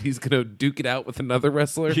that he's gonna duke it out with another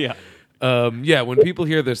wrestler. Yeah. When people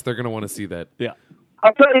hear this, they're gonna want to see that. Yeah.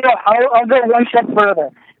 I'll tell you what, I'll go one step further.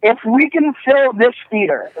 If we can fill this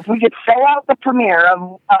theater, if we could sell out the premiere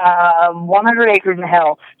of 100 Acres in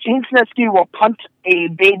Hell, Gene Snitsky will punch a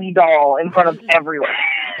baby doll in front of everyone.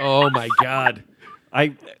 Oh my God!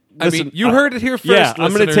 I mean, you heard it here first. Yeah, I'm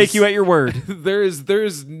going to listeners. take you at your word.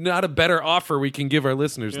 There's not a better offer we can give our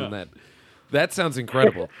listeners than that. That sounds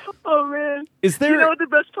incredible. Oh man! Is there You know what the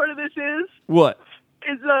best part of this is? what?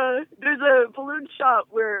 there's a balloon shop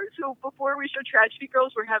so before we show Tragedy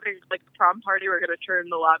Girls, we're having like a prom party. We're going to turn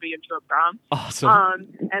the lobby into a prom. Awesome.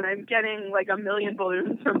 And I'm getting like 1 million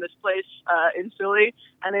balloons from this place in Philly,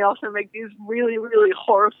 and they also make these really, really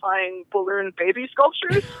horrifying balloon baby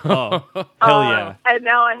sculptures. Oh, hell yeah. And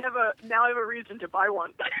now I have a reason to buy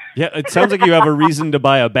one. Yeah, it sounds like you have a reason to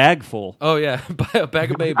buy a bag full. Oh yeah, buy a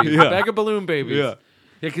bag of babies, Yeah. a bag of balloon babies. Yeah.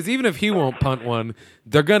 Yeah, because even if he won't punt one,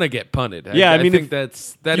 they're gonna get punted. Yeah, I mean, think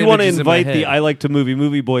if that you want to image is in my invite the head. I Like to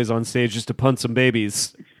Movie boys on stage just to punt some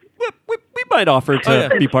babies, we might offer to Oh,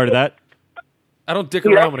 yeah. be part of that. I don't dick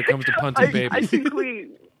around when it comes to punting I babies. think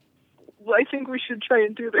we should try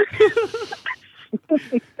and do this.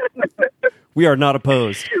 We are not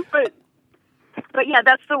opposed. But yeah,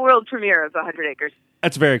 that's the world premiere of 100 Acres.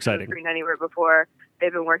 That's very It wasn't exciting. screened anywhere before.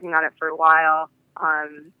 They've been working on it for a while.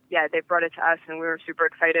 Yeah, they brought it to us, and we were super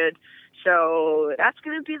excited. So that's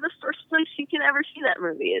going to be the first place you can ever see that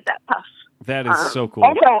movie is at Puff. That is so cool.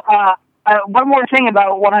 Also, one more thing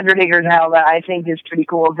about 100 Acres Now that I think is pretty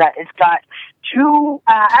cool is that it's got two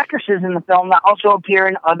actresses in the film that also appear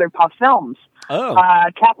in other Puff films. Oh,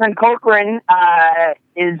 Catherine Corcoran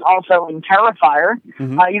is also in Terrifier.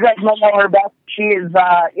 Mhm. You guys might know her best. She is,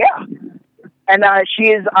 and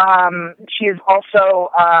she is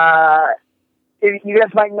also. You guys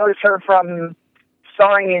might notice her from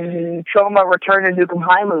starring in Trauma, Return, and Nukem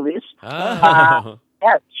High movies. Ah.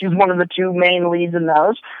 Yeah, she's one of the two main leads in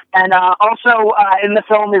those. And also in the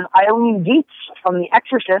film is Eileen Dietz from The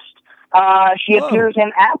Exorcist. She Whoa. appears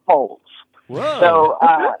in Apples. whoa. So,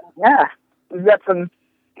 yeah, we've got some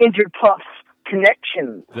inter-Puff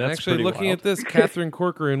connections. That's Actually, pretty looking wild. at this, Catherine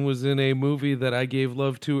Corcoran was in a movie that I gave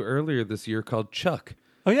love to earlier this year called Chuck.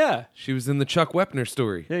 Oh, yeah. She was in the Chuck Wepner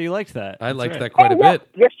story. Yeah, you liked that. I That's liked right. that quite a yeah. bit.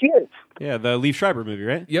 Yes, she is. Yeah, the Liev Schreiber movie,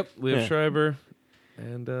 right? Yep, Liv Yeah. Schreiber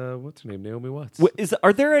and what's her name? Naomi Watts.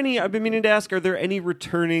 Are there any, I've been meaning to ask, are there any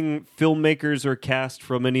returning filmmakers or cast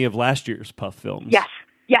from any of last year's Puff films? Yes.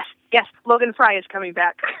 Logan Fry is coming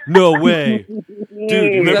back. No way. Dude,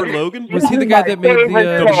 you remember that- Logan? Was he the guy that made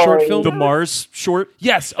the short film? The Mars short?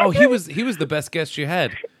 Yes. Oh, he was the best guest you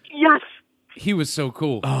had. Yes. He was so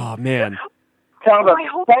cool. Oh, man. Tell them, I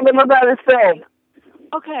hope- tell them about his film.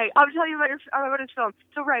 Okay, I'll tell you about his film.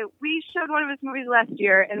 So, right, we showed one of his movies last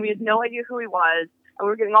year, and we had no idea who he was. And we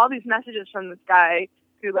were getting all these messages from this guy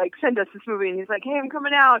who, like, sent us this movie. And he's like, hey, I'm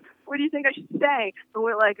coming out. What do you think I should say? And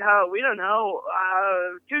we're like, oh, we don't know.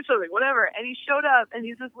 Do something, whatever. And he showed up, and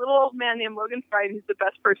he's this little old man named Logan Fry, and he's the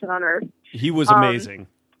best person on earth. He was amazing.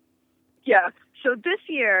 Yeah. So this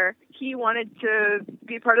year, he wanted to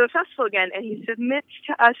be part of the festival again, and he submits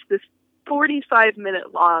to us this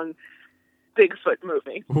 45-minute long Bigfoot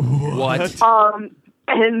movie. What?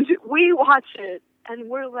 And we watch it, and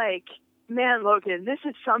we're like, man, Logan, this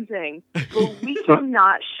is something, but we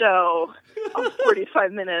cannot show a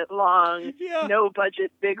 45-minute long, Yeah.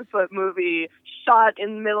 no-budget Bigfoot movie shot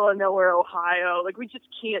in the middle of nowhere, Ohio. Like, we just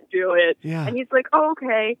can't do it. Yeah. And he's like, oh,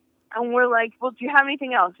 okay. And we're like, well, do you have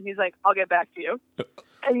anything else? And he's like, I'll get back to you.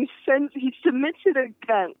 And he submits it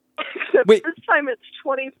again. Except Wait. this time it's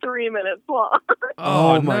 23 minutes long.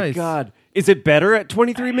 Oh, my nice. God. Is it better at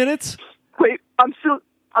 23 minutes? Wait, I'm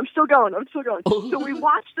still going. So we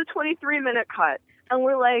watched the 23-minute cut, and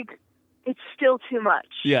we're like, it's still too much.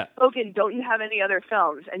 Yeah. Logan, don't you have any other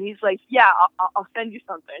films? And he's like, yeah, I'll send you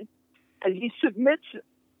something. And he submits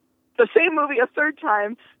the same movie a third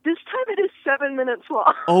time. This time it is 7 minutes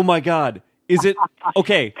long. Oh, my God. Is it?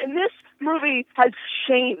 Okay. And this movie has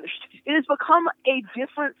changed. It has become a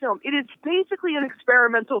different film. It is basically an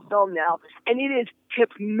experimental film now, and it is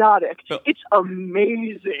hypnotic. It's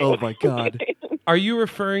amazing. Oh, my God. Are you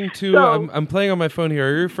referring to? So- I'm playing on my phone here.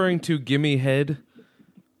 Are you referring to Gimme Head?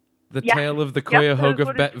 The Yeah. tale of the Yep, that is Cuyahoga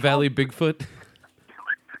what it's Valley Bigfoot.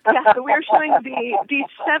 Yeah, so we were showing the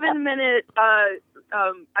 7-minute, I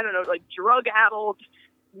don't know, like drug-addled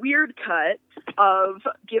weird cut of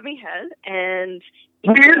Give Me Head, and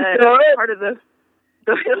Weird cut? part of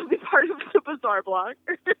it'll be part of the Bizarre blog.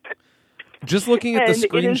 Just looking at the And it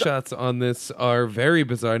is- screenshots on this are very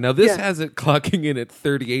bizarre. Now this Yeah. has it clocking in at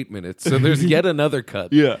 38 minutes, so there's yet another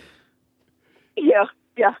cut. Yeah.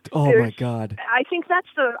 Yeah. Oh, my There's- God. I think that's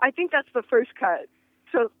the first cut.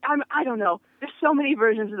 So I don't know. There's so many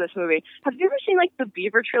versions of this movie. Have you ever seen like the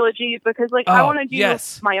Beaver trilogy? Because like I Oh, want to do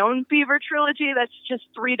yes. my own Beaver trilogy. That's just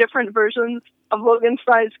 3 different versions of Logan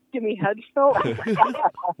Fry's Give Me Head film.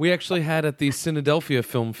 We actually had at the Cynadelphia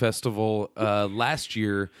Film Festival last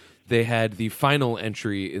year. They had the final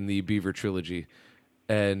entry in the Beaver trilogy,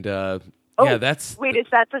 and yeah, that's Wait, is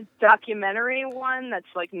that the documentary one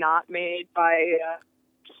that's like not made by?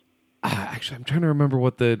 Actually, I'm trying to remember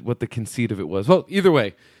what the conceit of it was. Well, either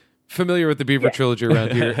way, familiar with the Beaver trilogy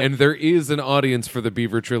around here, and there is an audience for the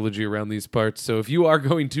Beaver trilogy around these parts. So if you are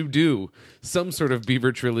going to do some sort of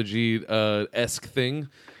Beaver trilogy esque thing,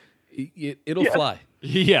 it'll fly.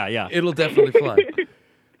 Yeah. It'll definitely fly.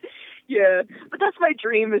 Yeah, but that's my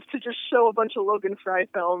dream, is to just show a bunch of Logan Fry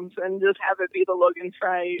films and just have it be the Logan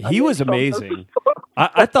Fry. He was amazing.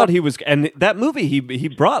 I thought he was, and that movie he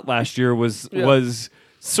brought last year was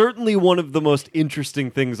certainly one of the most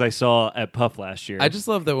interesting things I saw at Puff last year. I just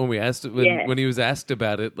love that when he was asked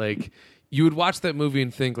about it, like, you would watch that movie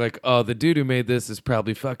and think like, oh, the dude who made this is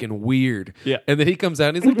probably fucking weird. Yeah. And then he comes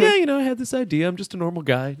out and he's like, yeah, I had this idea. I'm just a normal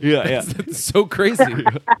guy. Yeah. That's so crazy.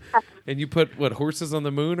 And you put, horses on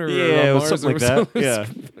the moon or on it was Mars something or like that. something? Yeah.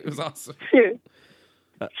 It was awesome.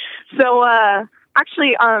 So,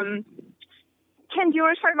 actually, Ken, do you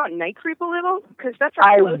want to talk about Night Creep a little? Because that's our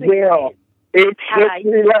I closing will. scene. It's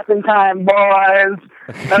history lesson time, boys.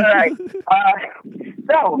 All right.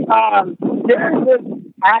 There's this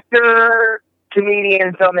actor,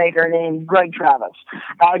 comedian, filmmaker named Greg Travis.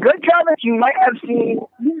 Greg Travis, you might have seen,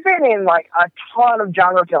 he's been in like a ton of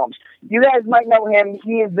genre films. You guys might know him.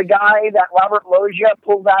 He is the guy that Robert Loggia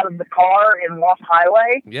pulled out of the car in Lost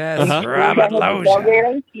Highway. Yes, Robert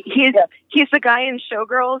Loggia. He's the guy in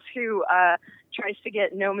Showgirls who tries to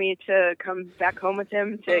get Nomi to come back home with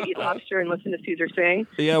him to eat lobster and listen to Caesar sing.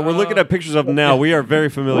 Yeah, we're looking at pictures of him now. We are very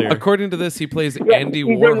familiar. According to this, he plays Andy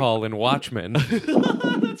Warhol in Watchmen.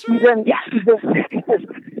 That's right. Yes,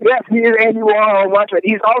 he is Andy Warhol in Watchmen.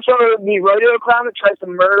 He's also the rodeo clown that tries to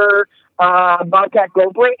murder Bobcat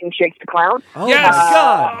Goldthwait and Shakes the Clown. Oh, yes! my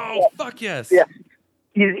God. Oh, fuck yes. Yeah.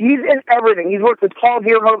 He's in everything. He's worked with Paul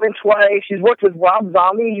Verhoeven twice. He's worked with Rob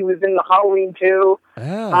Zombie. He was in the Halloween 2.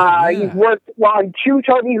 He's worked on 2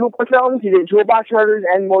 Toby Hooper films. He did Toolbox Murders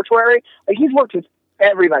and Mortuary. Like, he's worked with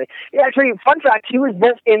everybody. Yeah, actually, fun fact, he was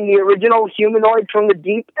both in the original Humanoid from the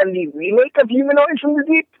Deep and the remake of Humanoid from the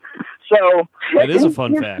Deep. So that is a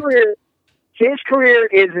fun fact. His career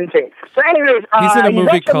is insane. So anyways, he's in a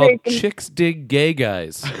movie called some... Chicks Dig Gay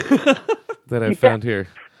Guys that I found here.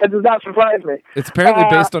 That does not surprise me. It's apparently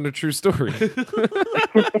based on a true story.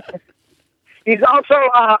 He's also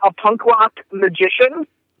a punk rock magician.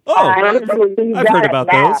 Oh, I've heard about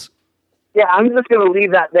those. Yeah, I'm just going to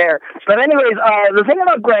leave that there. But anyways, the thing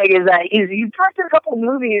about Greg is that he's directed a couple of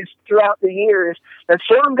movies throughout the years that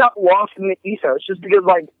sort of got lost in the ethos, just because,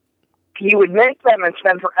 like, he would make them and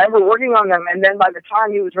spend forever working on them, and then by the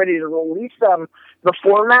time he was ready to release them, the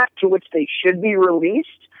format to which they should be released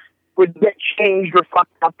would get changed or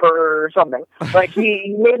fucked up or something. Like,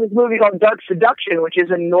 he made this movie called Dark Seduction, which is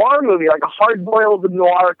a noir movie, like a hard-boiled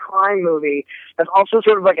noir crime movie that's also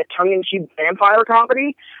sort of like a tongue-in-cheek vampire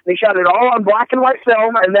comedy. They shot it all on black and white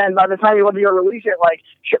film, and then by the time he wanted to release it, like,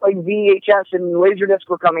 shit like VHS and Laserdisc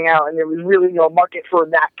were coming out, and there was really no market for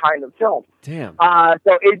that kind of film. Damn.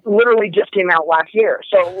 So it literally just came out last year.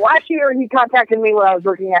 So last year he contacted me when I was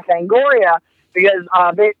working at Fangoria, because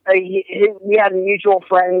we had a mutual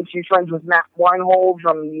friend. She's friends with Matt Weinhold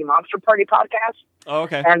from the Monster Party podcast. Oh,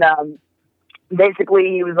 okay. And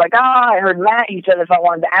basically, he was like, I heard Matt. He said if I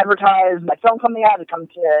wanted to advertise my film coming out, to come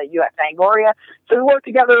to you at Fangoria. So we worked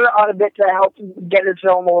together on a bit to help get his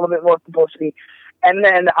film a little bit more publicity. And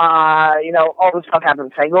then, all this stuff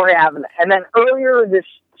happened. Fangoria happened. And then earlier this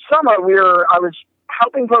summer, I was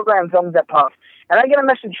helping program films at Puff. And I get a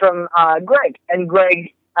message from Greg. And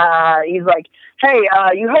Greg... he's like, hey,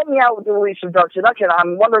 you helped me out with the release of Dark Seduction.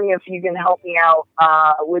 I'm wondering if you can help me out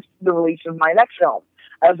with the release of my next film.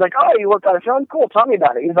 I was like, oh, you worked on a film? Cool, tell me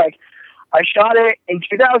about it. He's like, I shot it in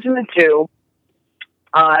 2002.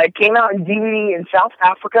 It came out in DVD in South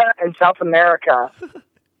Africa and South America.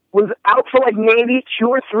 Was out for like maybe 2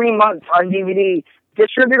 or 3 months on DVD.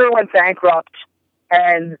 Distributor went bankrupt.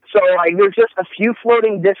 And so like there's just a few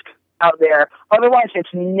floating discs out there. Otherwise, it's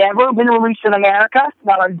never been released in America,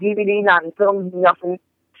 not on DVD, not in films, nothing.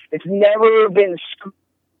 It's never been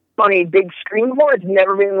on a big screen before. It's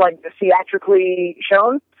never been like theatrically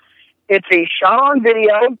shown. It's a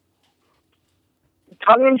shot-on-video,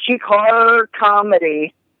 tongue-in-cheek horror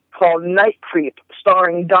comedy called Night Creep,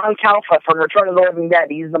 starring Don Calfa from Return of the Living Dead.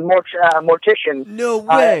 He's the mortician. No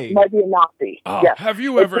way. He might be a Nazi. Oh, yes. Have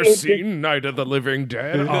you ever seen Night of the Living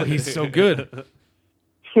Dead? Oh, he's so good.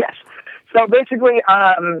 Yes. So basically,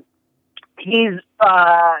 he's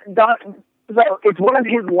so it's one of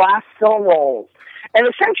his last film roles, and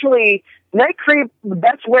essentially, Night Creep. The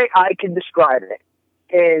best way I can describe it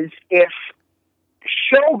is if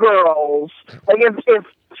Showgirls, like if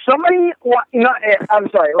somebody, I'm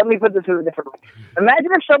sorry, let me put this in a different way.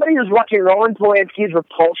 Imagine if somebody was watching Roman Polanski's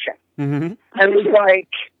Repulsion, and was like,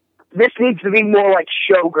 this needs to be more like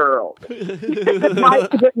Showgirls. My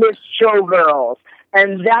goodness, Showgirls.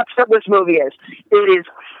 And that's what this movie is. It is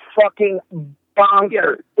fucking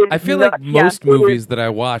bonkers. I feel like most movies that I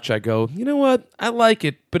watch, I go, you know what? I like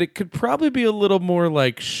it, but it could probably be a little more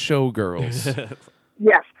like Showgirls.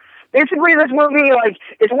 Yes. Basically, this movie, like,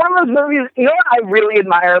 it's one of those movies, you know what I really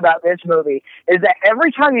admire about this movie is that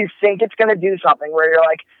every time you think it's going to do something where you're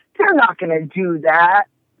like, they're not going to do that,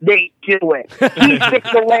 they do it. He sticks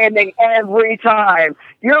the landing every time.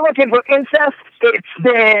 You're looking for incest, it's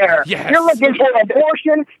there. Yes. You're looking for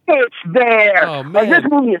abortion, it's there. Oh, Like, man. this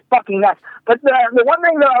movie is fucking nuts. But the one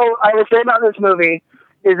thing, though, I will say about this movie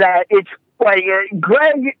is that it's, like,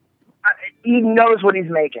 Greg... he knows what he's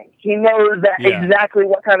making. He knows that exactly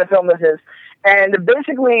what kind of film this is. And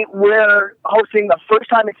basically, we're hosting the first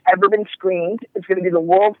time it's ever been screened. It's going to be the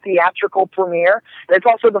world theatrical premiere. And it's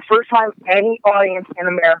also the first time any audience in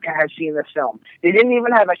America has seen this film. They didn't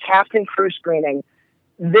even have a cast and crew screening.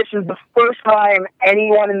 This is the first time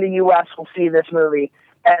anyone in the U.S. will see this movie.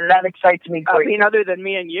 And that excites me I greatly. mean, other than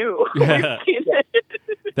me and you. We've seen it.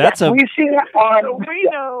 We've seen it on... We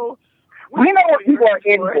know. We know what people are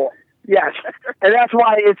in for. Yes, and that's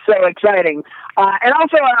why it's so exciting. And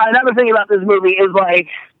also, another thing about this movie is like,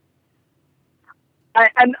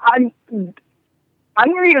 I'm going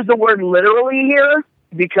to use the word literally here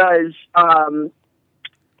because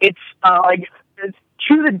it's like it's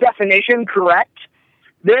to the definition correct.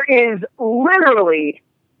 There is literally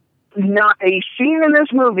not a scene in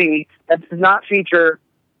this movie that does not feature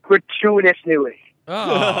gratuitous nudity.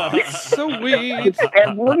 Oh, sweet.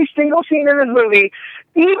 Every single scene in this movie,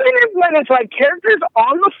 even if when it's like characters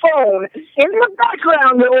on the phone, in the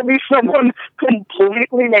background there will be someone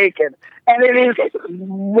completely naked. And it is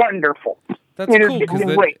wonderful. That's It is cool because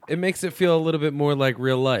great. it makes it feel a little bit more like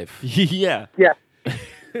real life. Yeah. Yeah.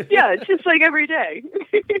 Yeah, it's just like every day.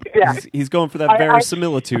 Yeah. He's going for that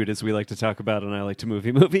verisimilitude, as we like to talk about on I Like to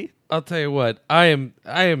Movie. I'll tell you what, I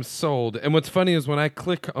am sold. And what's funny is when I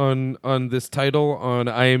click on this title on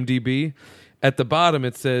IMDb, at the bottom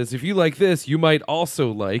it says, if you like this, you might also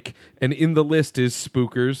like, and in the list is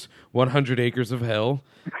Spookers, 100 Acres of Hell.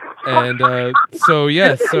 And so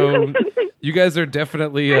you guys are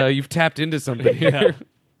definitely, you've tapped into something here. Yeah.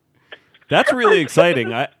 That's really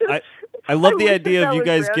exciting. I love the wish idea that of you was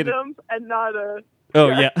guys getting... random and not a... Oh,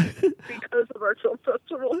 yeah. because of our film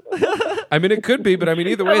festival. I mean, it could be, but I mean,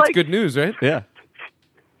 either way, it's good news, right? Yeah.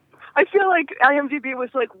 I feel like IMDb was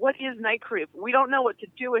like, what is Night Creep? We don't know what to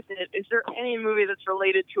do with it. Is there any movie that's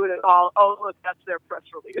related to it at all? Oh, look, that's their press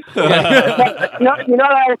release. You know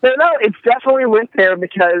what I say? No, it's definitely linked there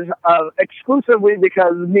because exclusively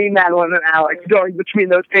because me, Madeline, and Alex going between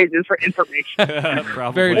those pages for information.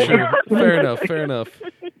 Probably. Very true. Fair enough.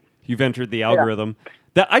 You've entered the algorithm.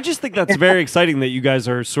 I just think that's very exciting that you guys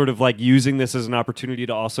are sort of like using this as an opportunity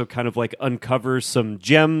to also kind of like uncover some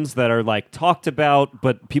gems that are like talked about,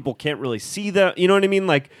 but people can't really see them. You know what I mean?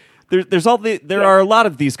 Like there are a lot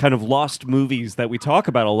of these kind of lost movies that we talk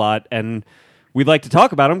about a lot, and we'd like to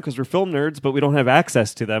talk about them because we're film nerds, but we don't have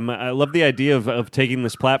access to them. I love the idea of taking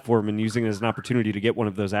this platform and using it as an opportunity to get one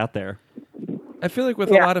of those out there. I feel like with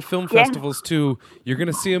a lot of film festivals too, you're going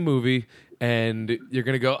to see a movie and you're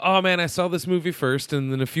going to go, oh man, I saw this movie first,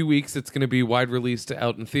 and in a few weeks it's going to be wide released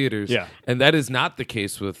out in theaters. Yeah. And that is not the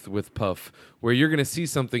case with Puff, where you're going to see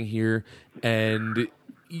something here and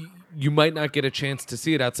you might not get a chance to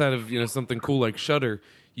see it outside of something cool like Shudder.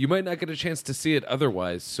 You might not get a chance to see it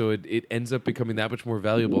otherwise, so it ends up becoming that much more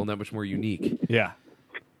valuable and that much more unique. Yeah.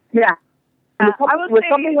 Yeah. With say-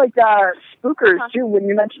 something like Spookers, too, when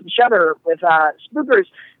you mentioned Shudder, with Spookers,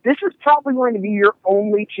 this is probably going to be your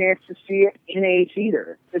only chance to see it in a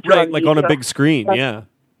theater. It's Right, like on a big screen, yeah.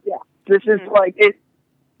 Yeah. This is like,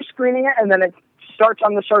 screening it, and then it starts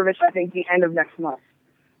on the service, I think, the end of next month.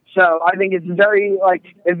 So I think it's very, like,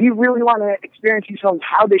 if you really want to experience these films,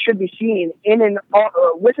 how they should be seen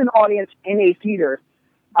with an audience in a theater,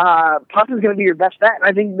 Puff is going to be your best bet. And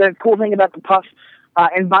I think the cool thing about the Puff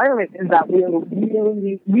environment is that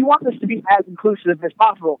we want this to be as inclusive as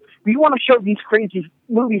possible. We want to show these crazy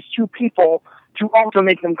movies to people to also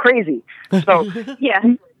make them crazy. So Yeah.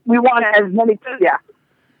 we want as many. Yeah.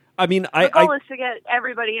 I mean, The goal is to get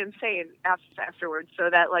everybody insane afterwards so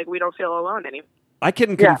that like we don't feel alone anymore. I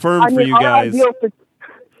can confirm for you guys. I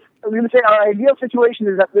was going to say our ideal situation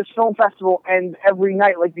is that this film festival ends every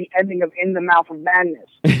night, like the ending of In the Mouth of Madness.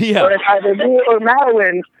 Yeah. Where it's either me or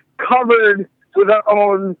Madeline covered with our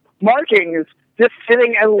own markings, just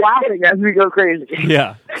sitting and laughing as we go crazy.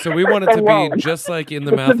 Yeah. So we want it to Alone. be just like In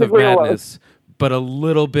the Mouth of Specifically alone. Madness, but a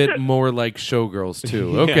little bit more like Showgirls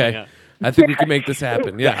too. Okay. yeah. I think we can make this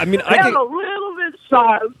happen. Yeah. I mean, I'm a little bit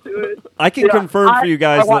styles to it. I can confirm for you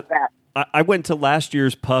guys I want that. I went to last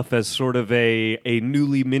year's Puff as sort of a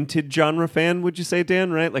newly minted genre fan, would you say,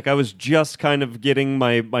 Dan, right? Like I was just kind of getting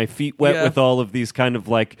my feet wet with all of these kind of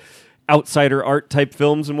like outsider art type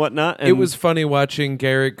films and whatnot. And It was funny watching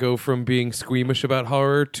Garrett go from being squeamish about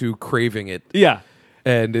horror to craving it. Yeah.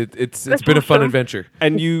 And it's been a fun adventure.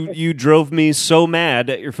 And you drove me so mad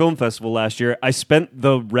at your film festival last year. I spent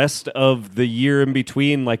the rest of the year in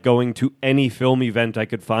between like going to any film event I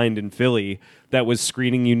could find in Philly that was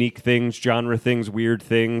screening unique things, genre things, weird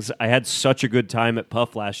things. I had such a good time at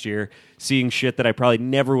Puff last year, seeing shit that I probably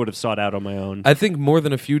never would have sought out on my own. I think more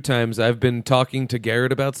than a few times I've been talking to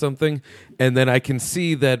Garrett about something, and then I can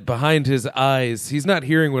see that behind his eyes, he's not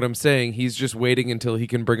hearing what I'm saying. He's just waiting until he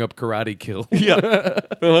can bring up Karate Kill. Yeah.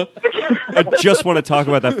 I just want to talk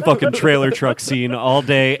about that fucking trailer truck scene all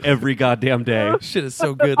day, every goddamn day. Shit is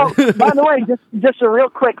so good. Oh, by the way, just a real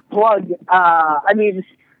quick plug. I mean,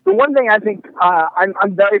 the one thing I think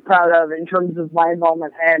I'm very proud of in terms of my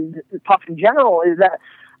involvement and Puff in general is that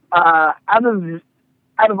out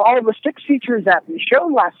of all of the 6 features that we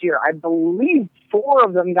showed last year, I believe 4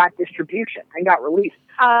 of them got distribution and got released.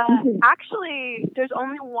 Actually, there's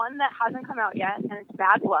only one that hasn't come out yet, and it's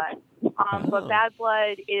Bad Blood. But Bad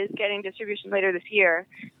Blood is getting distribution later this year.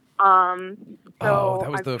 So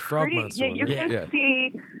that was the Frog pretty, Monster one, you right? can Yeah.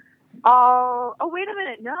 see. Oh, wait a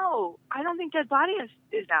minute. No, I don't think Dead Body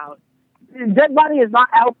is out. Dead Body is not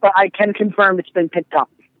out, but I can confirm it's been picked up.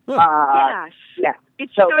 Yes. Yeah.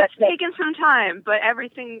 It's, So so it's that's- taken some time, but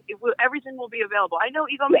everything will be available. I know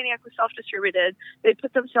Egomaniac was self-distributed. They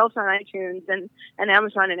put themselves on iTunes and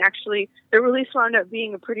Amazon, and actually their release wound up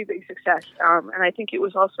being a pretty big success. And I think it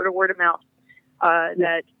was all sort of word of mouth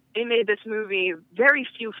that they made this movie. Very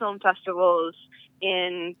few film festivals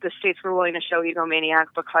in the States were willing to show Egomaniac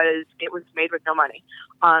because it was made with no money.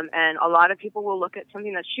 And a lot of people will look at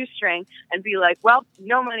something that's shoestring and be like, well,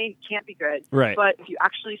 no money, can't be good. Right. But if you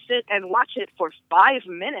actually sit and watch it for 5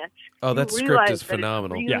 minutes, Oh, that you script realize is that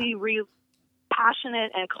phenomenal. It's really, really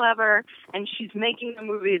passionate and clever, and she's making a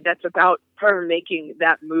movie that's about her making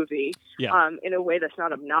that movie in a way that's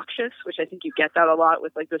not obnoxious, which I think you get that a lot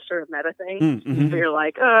with like this sort of meta thing. Where you're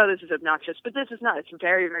like, oh, this is obnoxious, but this is not. It's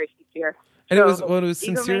very, very sincere. And So, it was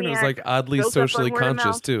sincere and it was like oddly built up on socially word of conscious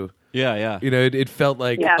mouth. too. Yeah. You know, it felt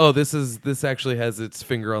like, Yeah. oh, this actually has its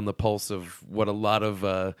finger on the pulse of what a lot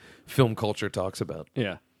of film culture talks about.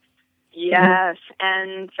 Yeah. Yes,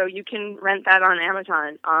 and so you can rent that on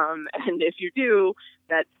Amazon. And if you do,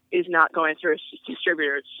 that is not going through a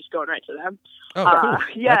distributor; it's just going right to them. Oh, cool.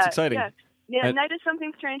 Yeah, That's exciting. Yeah, Night of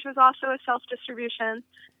Something Strange was also a self-distribution.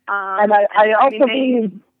 And I also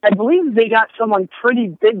believe they got someone pretty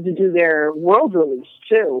big to do their world release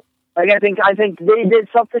too. Like I think they did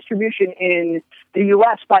self-distribution in the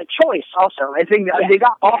U.S. by choice. Also, I think they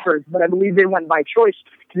got offers, but I believe they went by choice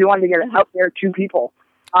because they wanted to get it out there to people.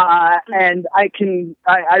 And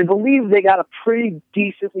I believe they got a pretty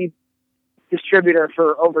decently distributor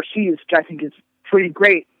for overseas, which I think is pretty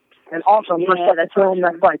great. And also, for such a film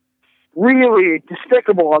that's like really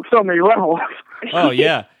despicable on so many levels. Oh,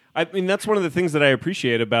 yeah. I mean, that's one of the things that I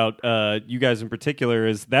appreciate about you guys in particular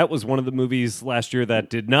is that was one of the movies last year that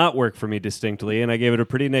did not work for me distinctly, and I gave it a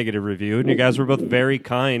pretty negative review, and you guys were both very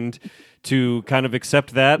kind to kind of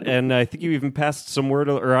accept that, and I think you even passed some word,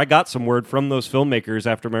 or I got some word from those filmmakers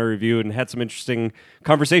after my review and had some interesting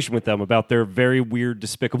conversation with them about their very weird,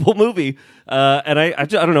 despicable movie, and I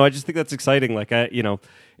don't know, I just think that's exciting, like,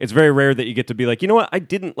 it's very rare that you get to be like, you know what, I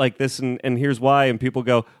didn't like this, and here's why, and people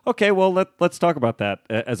go, okay, well, let's talk about that,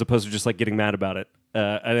 as opposed to just like getting mad about it.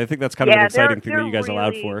 And I think that's kind of an exciting thing that you guys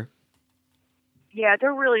allowed for. Yeah,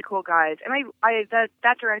 they're really cool guys, and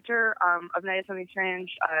that director of Night of Something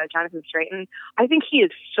Strange, Jonathan Strayton, I think he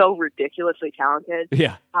is so ridiculously talented.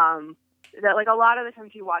 Yeah. That like a lot of the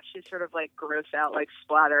times you watch these sort of like gross out like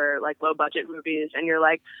splatter like low budget movies and you're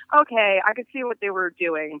like, okay, I could see what they were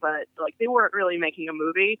doing, but like they weren't really making a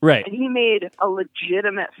movie. Right. And he made a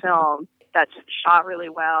legitimate film that's shot really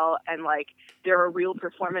well, and like there are real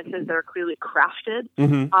performances that are clearly crafted.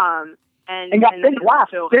 Mm-hmm. And got big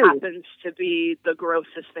laughs, so too. happens to be the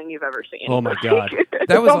grossest thing you've ever seen. Oh my God.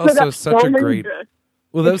 That was also also got such so a many- great.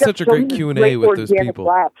 Well, that was such a great Q&A with those people.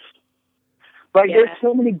 Laughs. Like Yeah. there's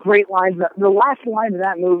so many great lines. The last line of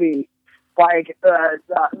that movie, like the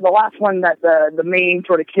last one that the main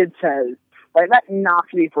sort of kid says, like that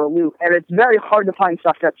knocks me for a loop. And it's very hard to find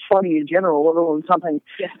stuff that's funny in general, let alone something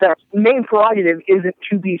that's main prerogative isn't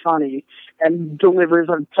to be funny and delivers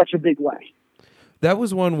in such a big way. That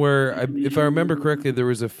was one where, if I remember correctly, there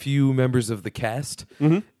was a few members of the cast,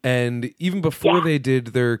 and even before they did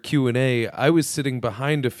their Q&A, I was sitting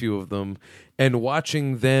behind a few of them and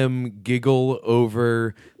watching them giggle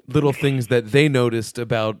over little things that they noticed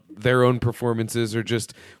about their own performances, or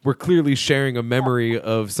just were clearly sharing a memory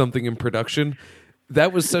of something in production.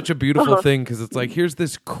 That was such a beautiful thing, because it's like, here's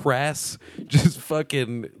this crass, just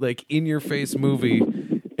fucking like in your face movie,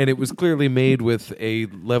 and it was clearly made with a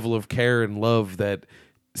level of care and love that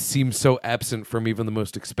seems so absent from even the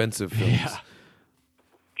most expensive films.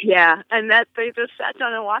 Yeah, and that they just sat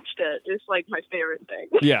down and watched it is like my favorite thing.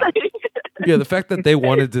 Yeah. Yeah, the fact that they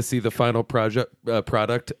wanted to see the final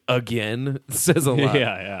product again says a lot.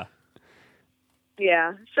 Yeah.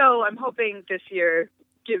 Yeah, so I'm hoping this year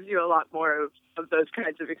gives you a lot more of those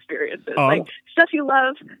kinds of experiences. Oh. Like stuff you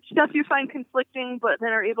love, stuff you find conflicting, but then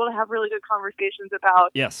are able to have really good conversations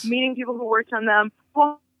about. Yes. Meeting people who worked on them, who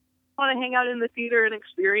want to hang out in the theater and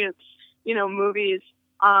experience, movies.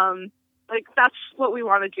 Like that's what we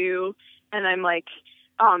want to do. And I'm like,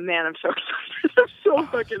 oh man, I'm so excited. I'm so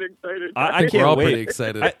fucking excited. I can't We're all wait. pretty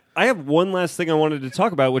excited. I have one last thing I wanted to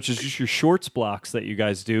talk about, which is just your shorts blocks that you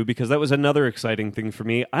guys do, because that was another exciting thing for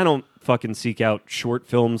me. I don't fucking seek out short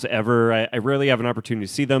films ever. I rarely have an opportunity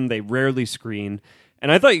to see them. They rarely screen.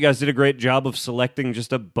 And I thought you guys did a great job of selecting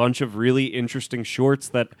just a bunch of really interesting shorts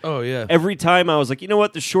that every time I was like, you know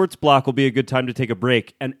what, the shorts block will be a good time to take a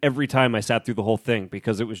break. And every time I sat through the whole thing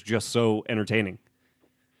because it was just so entertaining.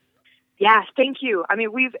 Yeah, thank you. I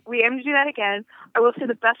mean, we aim to do that again. I will say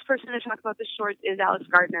the best person to talk about the shorts is Alex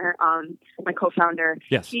Gardner, my co-founder.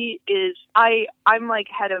 Yes. He is, I'm like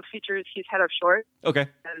head of features, he's head of shorts. Okay.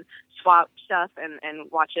 And swap stuff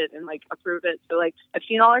and watch it and like approve it. So like I've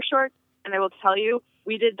seen all our shorts, and I will tell you,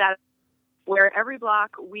 we did that where every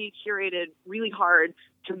block we curated really hard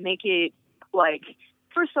to make it like,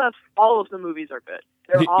 first off, all of the movies are good.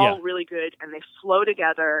 They're all really good and they flow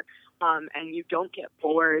together. And you don't get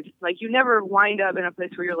bored. Like, you never wind up in a place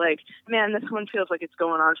where you're like, man, this one feels like it's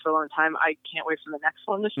going on for a long time. I can't wait for the next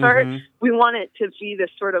one to start. Mm-hmm. We want it to be this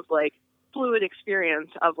sort of, like, fluid experience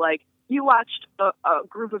of, like, you watched a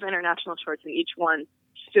group of international shorts and each one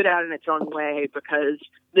stood out in its own way because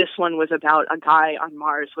this one was about a guy on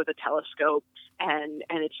Mars with a telescope. And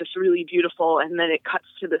it's just really beautiful. And then it cuts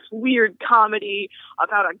to this weird comedy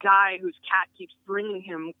about a guy whose cat keeps bringing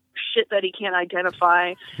him shit that he can't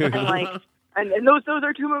identify. And like, and those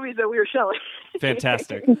are two movies that we were showing.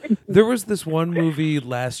 Fantastic. There was this one movie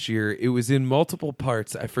last year. It was in multiple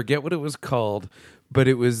parts. I forget what it was called, but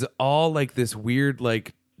it was all like this weird,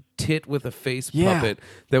 like, tit with a face puppet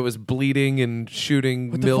that was bleeding and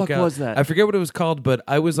shooting milk What the fuck out. was that? I forget what it was called, but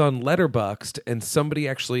I was on Letterboxd and somebody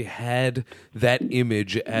actually had that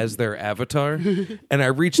image as their avatar. And I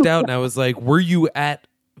reached out and I was like, "Were you at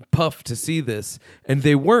Puff to see this?" And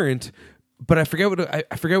they weren't. But I forget what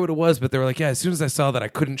it was. But they were like, "Yeah." As soon as I saw that, I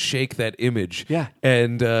couldn't shake that image. Yeah.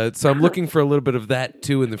 And so I'm looking for a little bit of that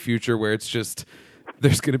too in the future, where it's just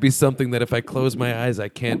there's going to be something that if I close my eyes, I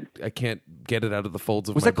can't get it out of the folds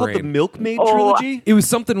of Was my that called brain. the Milkmaid trilogy? It was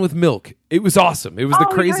something with milk. It was awesome. It was the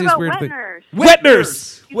craziest weird thing. Wet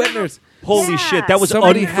Nurse! Wet Nurse. Holy shit, that was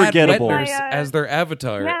Somebody unforgettable. had Wet Nurse as their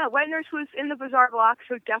avatar. Yeah, Wet Nurse was in the Bazaar block,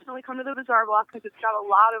 so definitely come to the Bazaar block because it's got a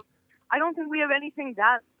lot of. I don't think we have anything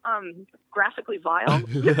that graphically vile.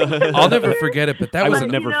 I'll never forget it, but that I was will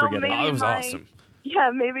never forget it. maybe It was awesome.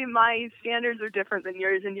 Yeah, maybe my standards are different than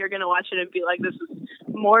yours, and you're going to watch it and be like, "This is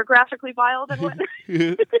more graphically vile than Wet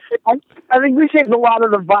Nurse." I think we saved a lot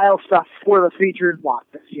of the vile stuff for the featured block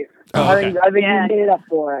this year. Oh, I think we made up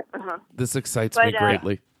for it. This excites But, me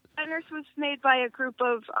greatly. Wet Nurse was made by a group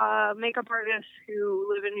of makeup artists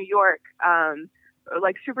who live in New York,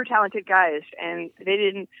 like super talented guys, and they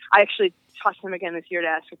didn't. I actually talked to them again this year to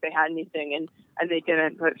ask if they had anything, and they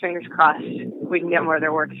didn't. But fingers crossed, we can get more of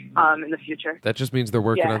their work in the future. That just means they're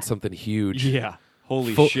working Yeah. on something huge. Yeah.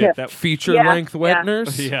 Holy Full- shit. That, Feature-length Wet yeah.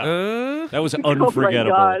 Nurse? Yeah. that was Oh my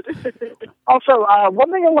unforgettable. God. Also,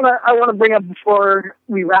 one thing I want to bring up before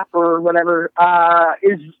we wrap or whatever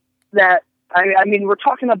is that I mean we're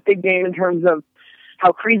talking a big game in terms of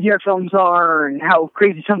how crazy our films are and how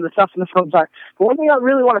crazy some of the stuff in the films are. But one thing I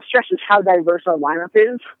really want to stress is how diverse our lineup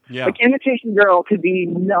is. Yeah. Like Imitation Girl could be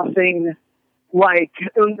nothing like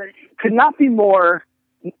could not be more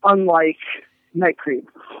unlike Night Creep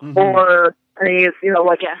or. I mean, it's,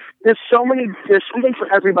 there's something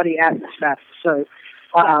for everybody at this fest. So,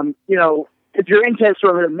 if you're into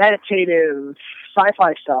sort of meditative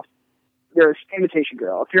sci-fi stuff, there's Imitation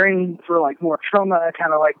Girl. If you're in for like more trauma,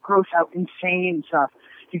 kind of like gross out, insane stuff,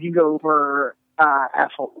 you can go for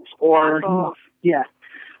Assholes. Or,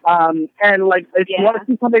 And like, if you Yeah. want to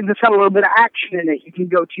see something that's got a little bit of action in it, you can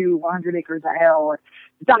go to 100 Acres of Hell or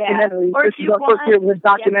documentary. Or if This is you our first year want- with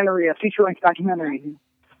documentary, a feature-length documentary.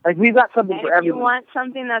 Like, we've got something And for if you everyone. want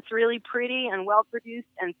something that's really pretty and well produced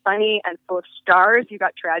and funny and full of stars, you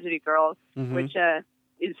got Tragedy Girls, which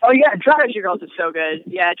is Oh yeah, Tragedy Girls is so good.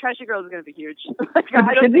 Yeah, Tragedy Girls is going to be huge. Like,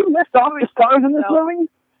 I Can don't you list off the stars in this No. movie?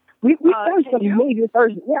 We found can some you? major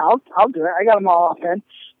stars. Yeah, I'll do it. I got them all offhand.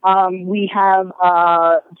 We have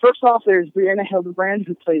first off, there's Brianna Hildebrand,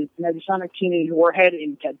 who plays Negasonic Teenage Warhead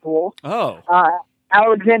in Deadpool. Oh,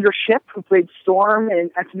 Alexandra Shipp, who played Storm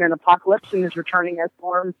in X-Men Apocalypse and is returning as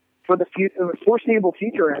Storm for the foreseeable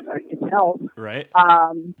future, as I can tell. right.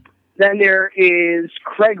 Then there is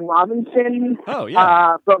Craig Robinson Oh,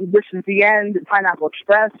 yeah. from This Is the End, Pineapple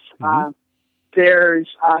Express. There's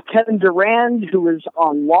Kevin Durand, who is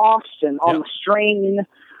on Lost and on Yep. The Strain.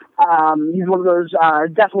 He's one of those,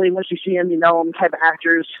 definitely once you see him, you know him type of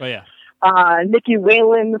actors. Oh, yeah. Nikki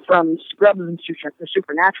Whalen from Scrubs and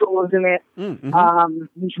Supernatural was in it.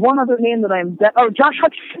 There's one other name that Josh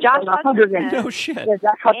Hutcherson. Josh Hutcherson. No shit. Yeah,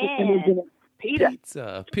 Josh Hutcherson Yeah. is in it. Peta.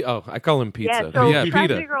 Pizza. I call him Pizza. Yeah, so yeah,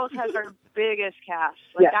 Tragedy Peta. Girls has our biggest cast.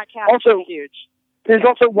 Like, Yeah. that cast Also- is huge. There's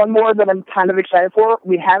also one more that I'm kind of excited for.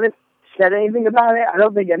 We haven't said anything about it. I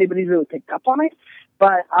don't think anybody's really picked up on it.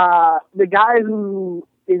 But the guy who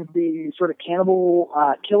is the sort of cannibal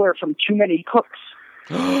killer from Too Many Cooks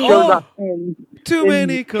shows up in Too in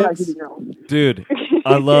Many Cooks. Tragedy Girls. Dude,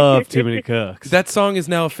 I love Too Many Cooks. That song is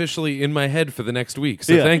now officially in my head for the next week,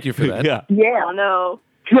 so Yeah. thank you for that. Yeah. Yeah. Oh, no.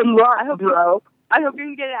 Good luck, I hope- bro. I hope you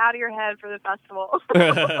can get it out of your head for the festival.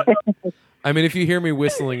 I mean, if you hear me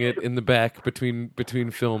whistling it in the back between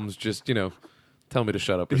films, just, tell me to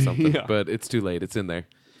shut up or something. Yeah. But it's too late. It's in there.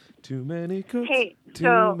 Too many cooks. Hey, too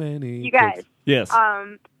so, many you guys, cooks. Yes.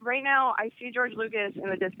 right now I see George Lucas in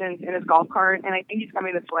the distance in his golf cart, and I think he's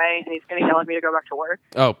coming this way, and he's going to yell at me to go back to work.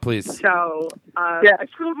 Oh, please. So Yeah. I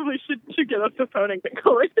probably should get off the phone and get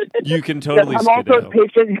going. You can totally I'm skid also it.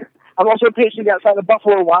 patient. I'm also patient outside of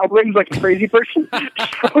Buffalo Wild Wings like a crazy person.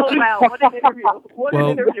 Oh, wow, what an interview. What Well-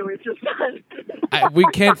 an interview we've just done. We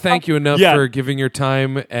can't thank you enough Yeah. for giving your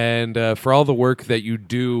time and for all the work that you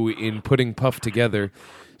do in putting Puff together.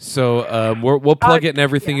 So we'll plug it and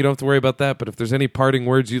everything. yeah. You don't have to worry about that. But if there's any parting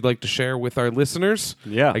words you'd like to share with our listeners,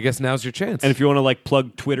 Yeah. I guess now's your chance. And if you want to like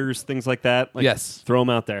plug Twitters, things like that, like, Yes. throw them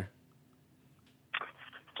out there.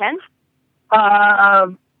 Ken?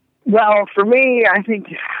 Well, for me, I think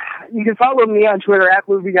you can follow me on Twitter at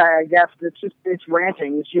Movie Guy. I guess it's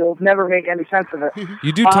ranting. You'll never make any sense of it.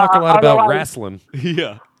 you do talk a lot about otherwise- wrestling.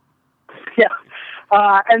 Yeah. Yeah.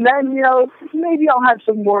 And then, maybe I'll have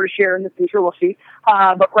some more to share in the future. We'll see.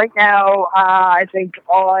 But right now, I think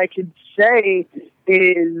all I could say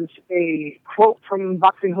is a quote from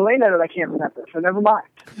Boxing Helena that I can't remember, so never mind.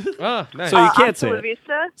 Ah, nice. So you can't Hasta say la it.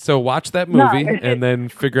 Vista? So watch that movie No. and then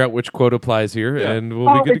figure out which quote applies here, and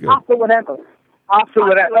we'll be good to It's go. off to whatever. Off to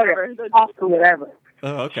whatever. whatever. Okay. Off to whatever.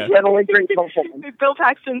 Oh, okay. Generally drink something. Bill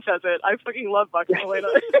Paxton says it. I fucking love Bucky Helena.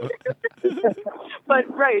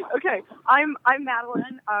 But right, okay. I'm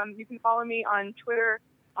Madeline. You can follow me on Twitter,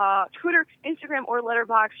 Instagram, or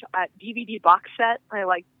Letterboxd at DVD Box Set. I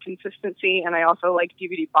like consistency, and I also like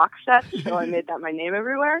DVD Box Set, so I made that my name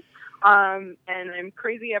everywhere. And I'm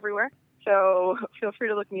crazy everywhere, so feel free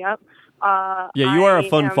to look me up. Yeah, you are a I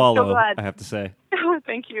fun am so follow, glad- I have to say.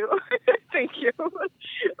 Thank you. Thank you.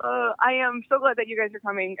 I am so glad that you guys are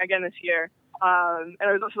coming again this year. And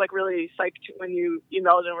I was also really psyched when you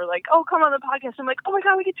emailed and were like, "Oh, come on the podcast." I'm like, "Oh my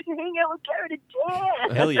god, we get to hang out with Garrett and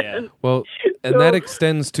Dan." Hell yeah. Well, and So- that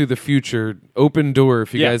extends to the future. Open door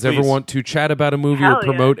if you Yeah, guys ever please. want to chat about a movie Hell or yeah.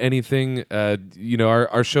 promote anything.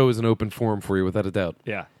 Our show is an open forum for you, without a doubt.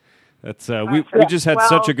 Yeah. That's we just had Well-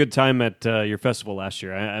 such a good time at your festival last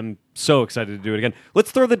year. I'm so excited to do it again.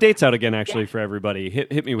 Let's throw the dates out again, actually, for everybody.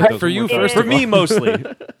 Hit me with those. For one you more time. first For of me all. mostly.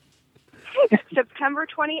 September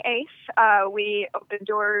 28th, we open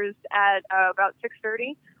doors at about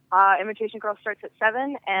 6:30. Imitation Girl starts at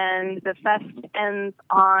 7, and the fest ends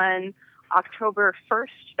on October 1st.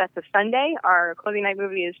 That's a Sunday. Our closing night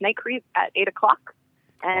movie is Night Creep at 8 o'clock.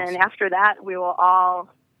 And after that, we will all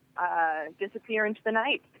disappear into the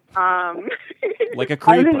night. Like a I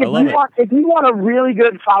creep. think I love it. if you want a really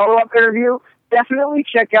good follow-up interview, definitely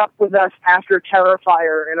check out with us after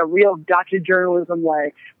Terrifier in a real docujournalism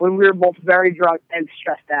way when we were both very drunk and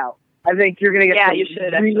stressed out. I think you're going to get Yeah, some you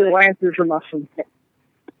should, real answers from us.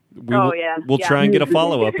 We'll try and get a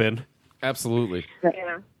follow-up in. Absolutely.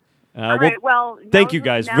 Yeah. All Well, right. Well, thank now's you the-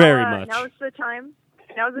 guys now, very much. Now's the time.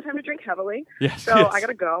 Now's the time to drink heavily. yes, So yes. I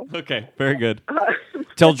gotta go. Okay, very good.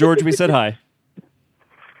 Tell George we said hi.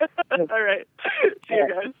 All right. See you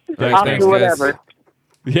guys. Thanks, I'll guys. do whatever.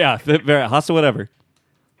 Yeah, very hostile, whatever.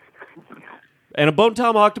 And a bone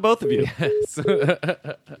tomahawk to both of you. Yes.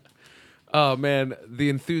 Oh man, the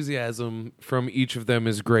enthusiasm from each of them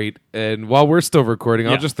is great. And while we're still recording,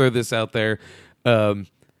 I'll Yeah. just throw this out there.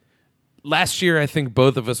 Last year, I think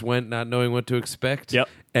both of us went not knowing what to expect, Yep.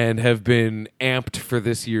 and have been amped for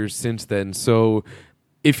this year since then. So,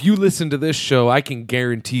 if you listen to this show, I can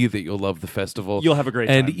guarantee that you'll love the festival. You'll have a great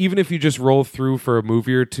and time. even if you just roll through for a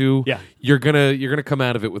movie or two, Yeah. you're gonna come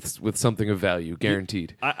out of it with something of value,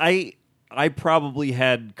 guaranteed. I probably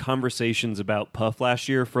had conversations about Puff last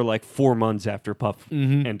year for like 4 months after Puff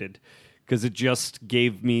ended, because it just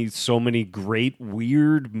gave me so many great,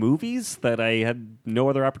 weird movies that I had no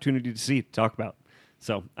other opportunity to talk about.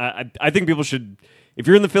 So I think people should, if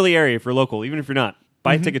you're in the Philly area, if you're local, even if you're not,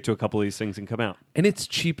 buy a ticket to a couple of these things and come out. And it's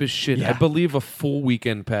cheap as shit. Yeah. I believe a full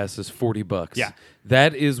weekend pass is $40. Yeah.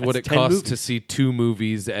 That is what That's it 10 costs movies. to see 2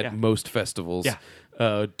 movies at Yeah. most festivals. Yeah.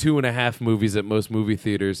 2.5 movies at most movie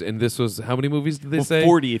theaters. And this was, how many movies did they Well, say?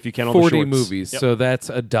 40 if you count all the 40 shorts. movies. Yep. So that's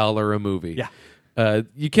 $1 a movie. Yeah.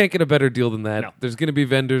 You can't get a better deal than that. No. There's going to be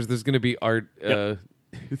vendors. There's going to be art. Yep.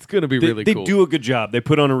 It's going to be really They cool. do a good job. They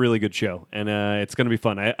put on a really good show, and it's going to be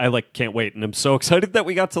fun. I like can't wait, and I'm so excited that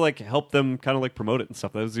we got to like help them kind of like promote it and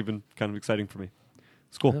stuff. That was even kind of exciting for me.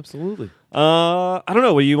 It's cool. Absolutely. I don't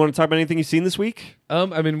know. You want to talk about anything you've seen this week?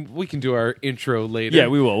 I mean, we can do our intro later. Yeah,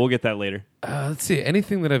 we will. We'll get that later. Let's see.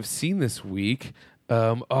 Anything that I've seen this week?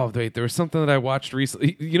 Wait, there was something that I watched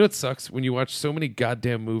recently. You know what sucks? When you watch so many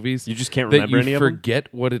goddamn movies, You just can't that remember you any of them? forget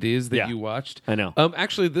what it is that Yeah. you watched. I know.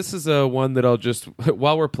 Actually, this is one that I'll just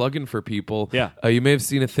while we're plugging for people. Yeah. You may have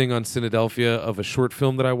seen a thing on Cinedelphia of a short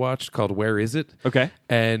film that I watched called "Where Is It?" Okay.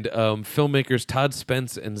 And filmmakers Todd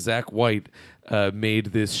Spence and Zach White made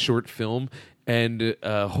this short film. And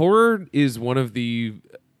horror is one of the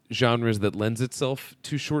genres that lends itself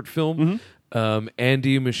to short film.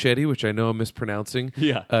 Andy Muschietti, which I know I'm mispronouncing,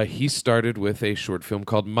 Yeah. he started with a short film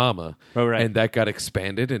called Mama, Oh, right. and that got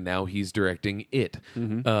expanded, and now he's directing it.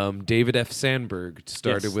 David F. Sandberg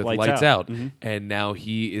started Yes, with Lights Lights Out. Out, and now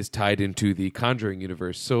he is tied into the Conjuring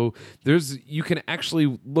universe. So you can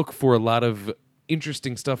actually look for a lot of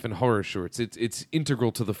interesting stuff in horror shorts. It's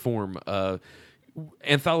integral to the form.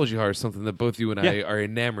 Anthology horror is something that both you and I Yeah. are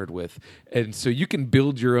enamored with, and so you can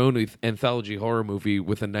build your own anthology horror movie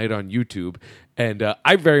with a night on YouTube. And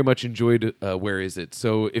I very much enjoyed Where Is It?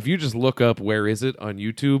 So if you just look up Where Is It on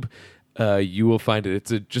YouTube, you will find it.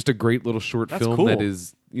 It's just a great little short That's film cool. that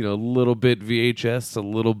is a little bit VHS, a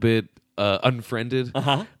little bit unfriended.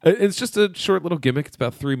 Uh-huh. It's just a short little gimmick. It's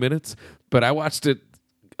about 3 minutes, but I watched it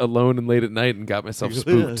alone and late at night and got myself You're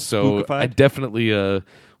spooked. So spookified? I definitely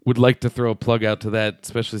would like to throw a plug out to that,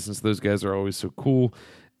 especially since those guys are always so cool.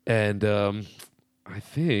 And I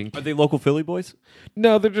think Are they local Philly boys?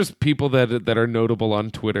 no, they're just people that are notable on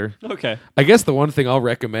Twitter. Okay. I guess the one thing I'll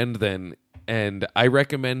recommend then, and I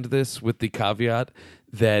recommend this with the caveat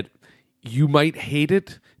that you might hate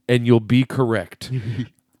it and you'll be correct.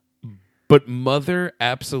 But Mother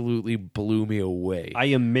absolutely blew me away. I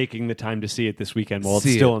am making the time to see it this weekend while See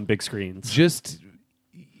it's still it. on big screens. Just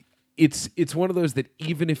it's one of those that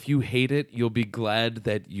even if you hate it, you'll be glad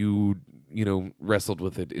that you wrestled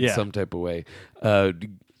with it in Yeah. some type of way.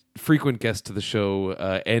 Frequent guest to the show,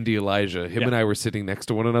 Andy Elijah. Him Yeah. and I were sitting next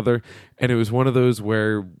to one another, and it was one of those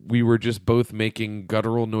where we were just both making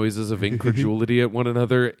guttural noises of incredulity at one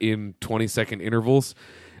another in 20-second intervals.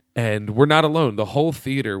 And we're not alone. The whole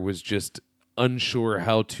theater was just unsure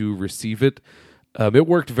how to receive it. It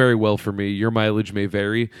worked very well for me. Your mileage may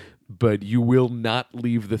vary, but you will not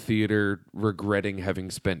leave the theater regretting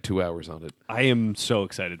having spent 2 hours on it. I am so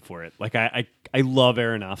excited for it. Like I love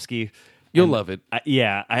Aronofsky. You'll love it.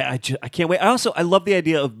 I can't wait. I love the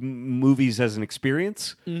idea of movies as an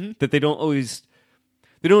experience. That they don't always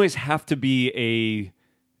have to be a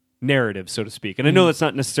narrative, so to speak. And I know that's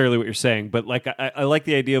not necessarily what you're saying, but like I like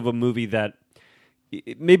the idea of a movie that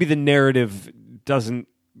maybe the narrative doesn't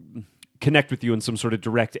connect with you in some sort of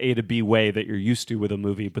direct A to B way that you're used to with a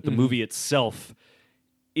movie, but the movie itself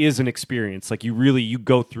is an experience. Like you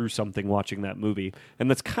go through something watching that movie, and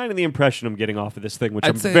that's kind of the impression I'm getting off of this thing, which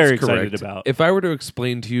I'm say very it's excited correct. about. If I were to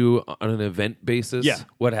explain to you on an event basis Yeah.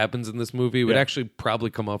 what happens in this movie, it would Yeah. actually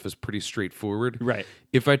probably come off as pretty straightforward. Right.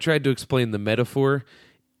 If I tried to explain the metaphor,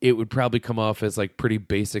 it would probably come off as like pretty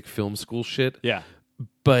basic film school shit. Yeah.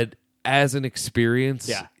 But as an experience,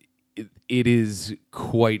 Yeah. it is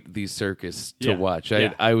quite the circus to Yeah. watch.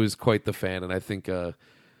 Yeah. I was quite the fan, and I think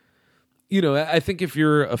I think if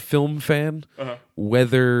you're a film fan,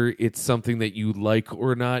 whether it's something that you like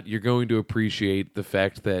or not, you're going to appreciate the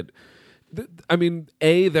fact that I mean,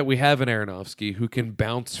 that we have an Aronofsky who can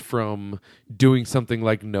bounce from doing something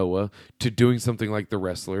like Noah to doing something like The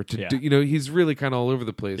Wrestler. He's really kind of all over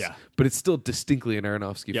the place. Yeah. But it's still distinctly an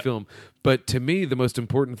Aronofsky Yep. film. But to me, the most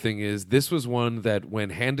important thing is this was one that,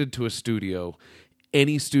 when handed to a studio,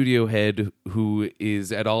 any studio head who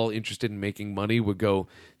is at all interested in making money would go,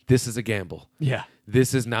 "This is a gamble. Yeah.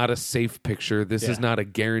 This is not a safe picture. This is Yeah. not a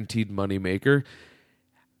guaranteed moneymaker."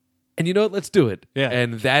 And you know what? Let's do it. Yeah.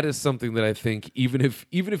 And that is something that I think even if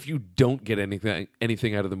you don't get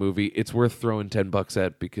anything out of the movie, it's worth throwing $10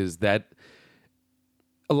 at, because that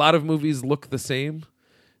a lot of movies look the same.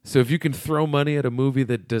 So if you can throw money at a movie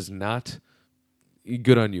that does not,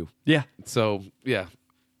 good on you. Yeah. So yeah.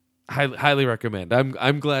 Highly recommend.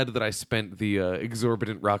 I'm glad that I spent the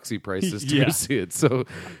exorbitant Roxy prices to Yeah. go see it. So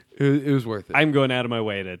it was worth it. I'm going out of my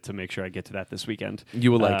way to make sure I get to that this weekend.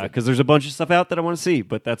 You will like it. Because there's a bunch of stuff out that I want to see,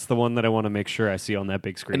 but that's the one that I want to make sure I see on that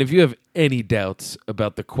big screen. And if you have any doubts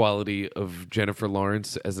about the quality of Jennifer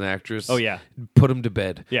Lawrence as an actress, Oh, yeah. put them to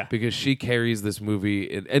bed. Yeah. Because she carries this movie,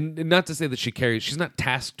 and not to say that she's not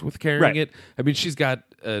tasked with carrying Right. it. I mean, she's got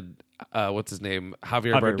what's his name,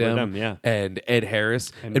 Javier Javier Bardem, Bardem, yeah. and Ed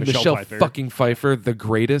Harris, And and Michelle Michelle Pfeiffer. fucking Pfeiffer, the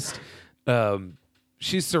greatest.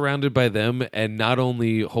 She's surrounded by them, and not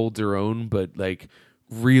only holds her own, but like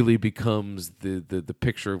really becomes the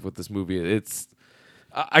picture of what this movie is.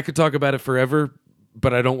 I could talk about it forever,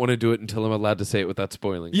 but I don't want to do it until I'm allowed to say it without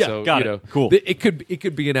spoiling. Yeah, so, got you it. know, Cool. It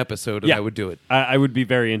could be an episode, and Yeah. I would do it. I would be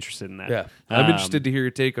very interested in that. Yeah, I'm interested to hear your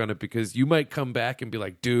take on it, because you might come back and be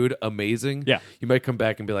like, "Dude, amazing." Yeah. You might come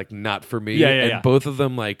back and be like, "Not for me." Yeah, and yeah. both of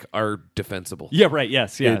them like are defensible. Yeah, right.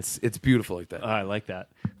 Yes, yes. It's beautiful like that. I like that.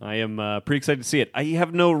 I am pretty excited to see it. I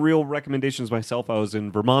have no real recommendations myself. I was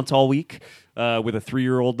in Vermont all week with a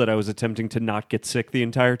 3-year-old that I was attempting to not get sick the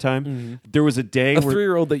entire time. There was a day A where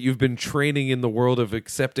 3-year-old that you've been training in the world of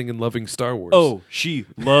accepting and loving Star Wars. oh, she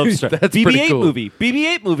loves Star That's BB-8 pretty cool. movie.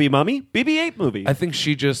 BB-8 movie, mommy. BB-8 movie. I think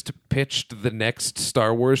she just pitched the next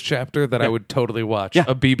Star Wars chapter that I would totally watch. Yeah.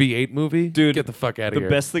 A BB-8 movie? Dude, get the fuck out of the here.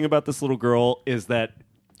 best thing about this little girl is that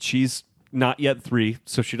she's not yet 3,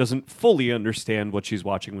 so she doesn't fully understand what she's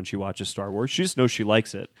watching when she watches Star Wars. She just knows she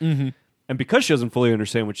likes it. Mm-hmm. And because she doesn't fully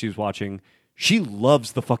understand what she's watching, she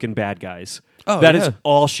loves the fucking bad guys. Oh, That is yeah.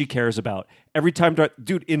 all she cares about. Every time,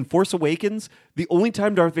 dude, in Force Awakens, the only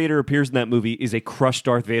time Darth Vader appears in that movie is a crushed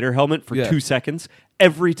Darth Vader helmet for Yeah. 2 seconds.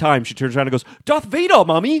 Every time she turns around and goes, "Darth Vader,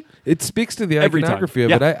 mommy!" It speaks to the Every time. iconography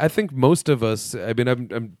of Yeah. it. I think most of us, I mean,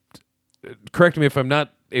 I'm correct me if I'm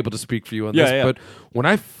not able to speak for you on Yeah, this, yeah. but when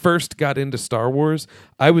I first got into Star Wars,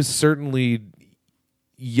 I was certainly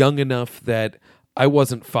young enough that I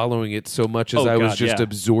wasn't following it so much as Oh, I was God, just yeah.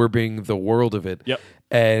 absorbing the world of it. Yep.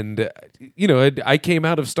 And, you know, I came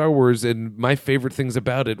out of Star Wars, and my favorite things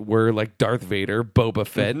about it were like Darth Vader, Boba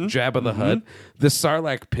Fett, Mm-hmm. Jabba the Hutt. The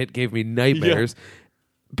Sarlacc pit gave me nightmares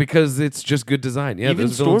because it's just good design. Yeah, Even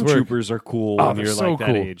those villains work. stormtroopers are cool Oh, when they're you're so like that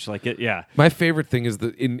cool. age. Like it, yeah. My favorite thing is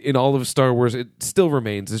that in all of Star Wars, it still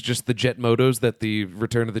remains, is just the jet motos that the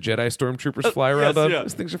Return of the Jedi stormtroopers fly around yes, on. yeah.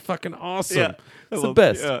 Those things are fucking awesome. Yeah. It's the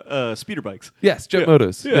best. Speeder bikes. Yes, jet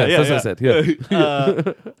motos. Yeah, Yes, that's what I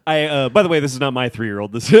said. Yeah. By the way, this is not my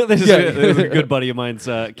 3-year-old. This is a good buddy of mine's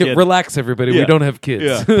kid. Yeah, relax, everybody. Yeah. We don't have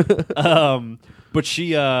kids. Yeah. But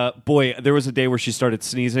she, boy, there was a day where she started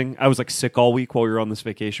sneezing. I was like sick all week while we were on this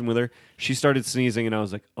vacation with her. She started sneezing, and I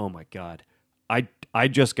was like, oh my God. I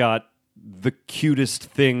just got the cutest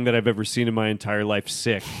thing that I've ever seen in my entire life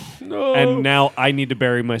sick. No. And now I need to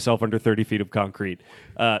bury myself under 30 feet of concrete.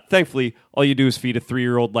 Thankfully, all you do is feed a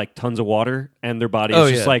 3-year-old like tons of water, and their body is Oh,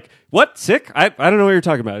 just yeah. like, what? Sick? I don't know what you're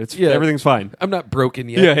talking about. It's Yeah. everything's fine. I'm not broken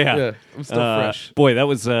yet. Yeah. I'm still fresh. Boy, that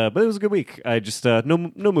was, but it was a good week. I just no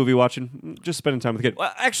movie watching, just spending time with the kid.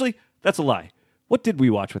 Well, actually, that's a lie. What did we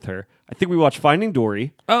watch with her? I think we watched Finding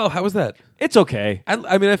Dory. Oh, how was that? It's okay.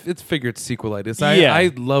 I mean, it's figured sequelitis. Yeah.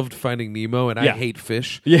 I loved Finding Nemo, and I Yeah. hate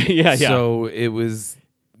fish. Yeah. So it was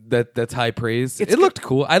that's high praise. It's It looked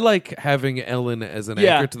cool. I like having Ellen as an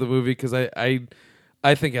Yeah. anchor to the movie because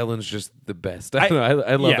I think Ellen's just the best. I don't know.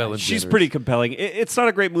 I love yeah, Ellen. she's DeGeneres. pretty compelling. It's not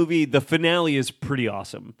a great movie. The finale is pretty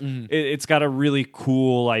awesome. Mm-hmm. It's got a really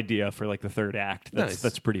cool idea for like the third act. Nice.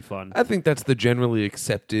 That's pretty fun. I think that's the generally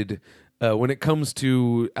accepted. When it comes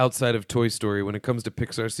to outside of Toy Story, when it comes to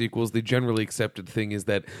Pixar sequels, the generally accepted thing is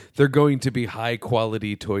that they're going to be high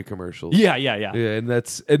quality toy commercials. Yeah. Yeah, and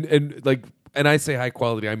that's and like, and I say high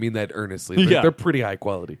quality, I mean that earnestly. Yeah. They're pretty high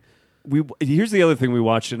quality. Here's the other thing we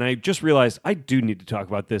watched, and I just realized I do need to talk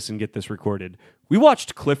about this and get this recorded. We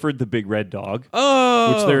watched Clifford the Big Red Dog,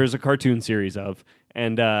 Oh, which there is a cartoon series of,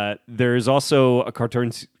 and there is also a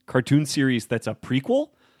cartoon series that's a prequel.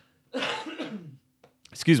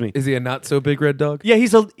 Excuse me. Is he a not so big red dog? Yeah,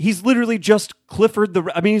 he's literally just Clifford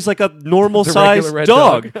he's like a normal The sized regular red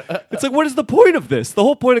dog. dog. It's like, what is the point of this? The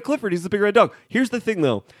whole point of Clifford, he's the big red dog. Here's the thing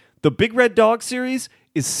though. The Big Red Dog series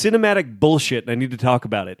is cinematic bullshit, and I need to talk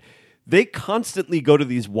about it. They constantly go to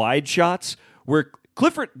these wide shots where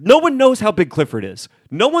Clifford, no one knows how big Clifford is.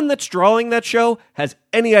 No one that's drawing that show has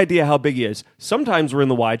any idea how big he is. Sometimes we're in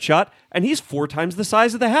the wide shot, and he's 4 times the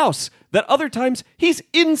size of the house that other times he's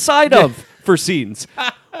inside of for scenes.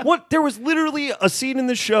 There was literally a scene in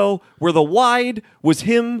the show where the wide was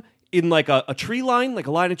him in like a tree line, like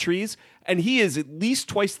a line of trees, and he is at least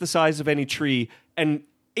twice the size of any tree and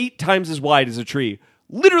 8 times as wide as a tree.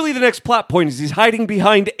 Literally, the next plot point is he's hiding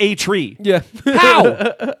behind a tree. Yeah.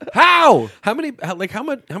 How? How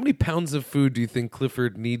many pounds of food do you think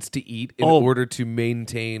Clifford needs to eat in order to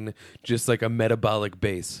maintain just like a metabolic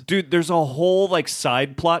base? Dude, there's a whole like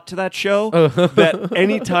side plot to that show that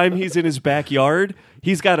anytime he's in his backyard,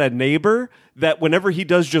 he's got a neighbor that whenever he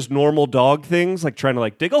does just normal dog things, like trying to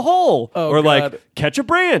like dig a hole or like catch a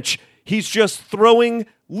branch, he's just throwing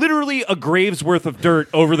literally a grave's worth of dirt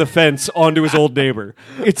over the fence onto his old neighbor.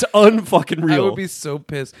 It's unfucking real. I would be so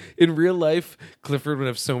pissed. In real life, Clifford would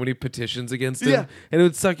have so many petitions against him. Yeah. And it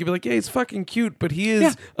would suck. You'd be like, yeah, he's fucking cute, but he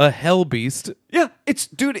is a hell beast. Yeah, it's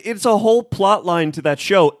a whole plot line to that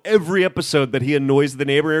show. Every episode that he annoys the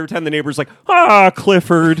neighbor, every time the neighbor's like,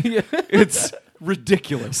 Clifford. It's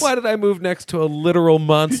ridiculous. Why did I move next to a literal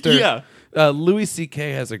monster? Yeah. Louis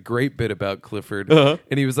C.K. has a great bit about Clifford, and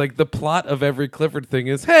he was like, the plot of every Clifford thing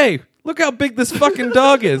is, hey, look how big this fucking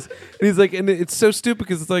dog is. And he's like, and it's so stupid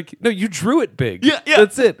because it's like, no, you drew it big. Yeah.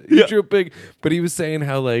 That's it. You Yeah. drew it big. But he was saying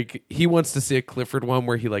how like he wants to see a Clifford one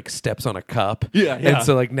where he like steps on a cup. Yeah. And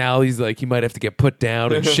so like now he's like, he might have to get put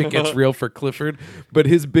down and shit gets real for Clifford. But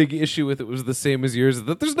his big issue with it was the same as yours,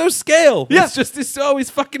 that there's no scale. Yeah. It's just, he's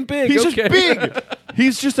fucking big. He's Okay. just big.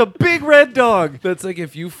 He's just a big red dog. That's like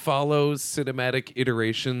if you follow cinematic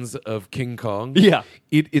iterations of King Kong, Yeah.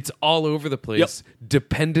 it's all over the place,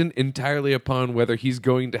 dependent entirely upon whether he's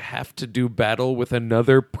going to have to do battle with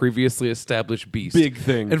another previously established beast. Big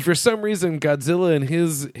thing. And for some reason, Godzilla and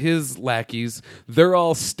his lackeys, they're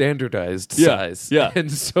all standardized Yeah. size. Yeah.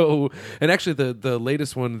 And actually the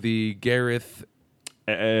latest one, the Gareth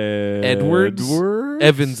Edwards?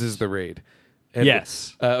 Evans is the raid.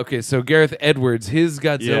 Yes. Okay, so Gareth Edwards, his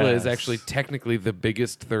Godzilla is Yes. actually technically the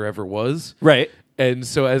biggest there ever was. Right. And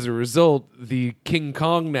so as a result, the King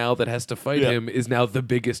Kong now that has to fight Yeah. him is now the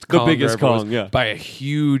biggest Kong biggest there ever was, Kong, yeah. by a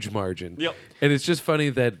huge margin. Yep. And it's just funny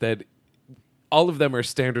that all of them are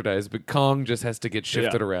standardized, but Kong just has to get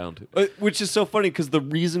shifted Yeah. around. Which is so funny because the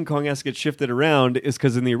reason Kong has to get shifted around is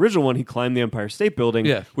because in the original one, he climbed the Empire State Building,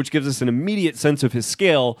 Yeah. which gives us an immediate sense of his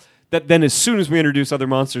scale. That then, as soon as we introduce other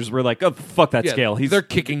monsters, we're like, oh, fuck that Yeah, scale. they're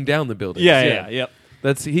kicking down the buildings. yeah.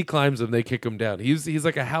 He climbs them, they kick him down. He's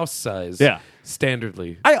like a house size. Yeah.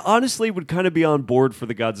 Standardly. I honestly would kind of be on board for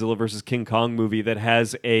the Godzilla versus King Kong movie that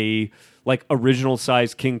has a like original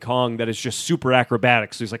size King Kong that is just super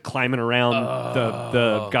acrobatic. So he's like climbing around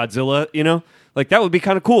the Godzilla, you know? Like that would be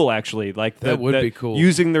kind of cool, actually. Like That would be cool.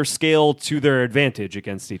 Using their scale to their advantage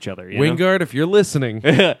against each other. You know? Wingard, if you're listening,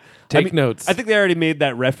 take notes. I think they already made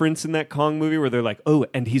that reference in that Kong movie where they're like, "Oh,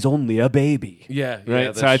 and he's only a baby." Yeah, right.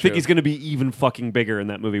 that's So I think true. he's going to be even fucking bigger in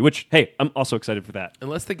that movie. Which, hey, I'm also excited for that.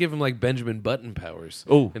 Unless they give him like Benjamin Button powers.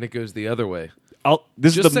 Oh. And it goes the other way.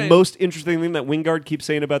 This is Just the saying. most interesting thing that Wingard keeps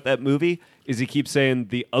saying about that movie is he keeps saying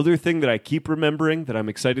the other thing that I keep remembering that I'm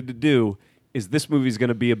excited to do is this movie is going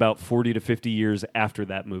to be about 40 to 50 years after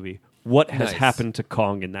that movie. What has Nice. happened to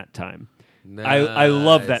Kong in that time? I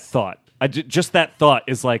love that Nice. thought. Just that thought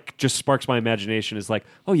is like just sparks my imagination. Is like,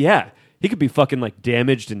 oh yeah, he could be fucking like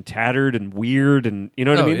damaged and tattered and weird and you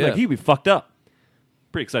know what I Oh, mean? yeah. Like he could be fucked up.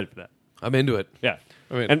 Pretty excited for that. I'm into it. Yeah.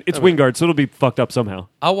 I mean- and it's I mean- Wingard, so it'll be fucked up somehow.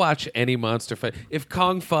 I'll watch any monster fight. If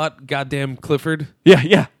Kong fought goddamn Clifford,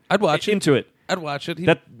 Yeah. I'd watch it. Into it. I'd watch it. He'd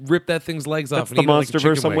That- rip that thing's legs That's off. And the eat it like a monster chicken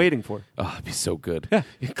verse I'm wing. waiting for. Oh, it'd be so good. Yeah.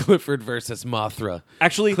 Clifford versus Mothra.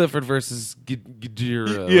 Actually- Clifford versus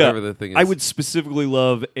Ghidorah, Yeah, whatever the thing is. I would specifically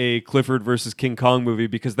love a Clifford versus King Kong movie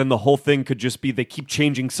because then the whole thing could just be they keep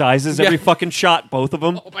changing sizes every Yeah. fucking shot, both of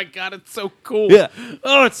them. Oh my god, it's so cool. Yeah.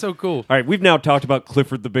 Oh, it's so cool. All right, we've now talked about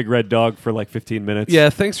Clifford the Big Red Dog for like 15 minutes. Yeah,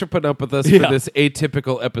 thanks for putting up with us Yeah. for this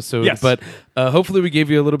atypical episode. Yes. But hopefully we gave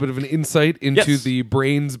you a little bit of an insight into Yes. the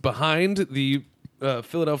brains behind the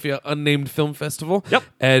Philadelphia Unnamed Film Festival. Yep.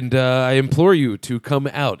 And I implore you to come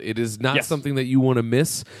out. It is not Yes. something that you want to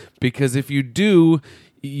miss, because if you do,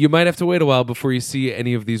 you might have to wait a while before you see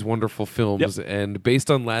any of these wonderful films. Yep. And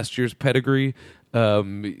based on last year's pedigree,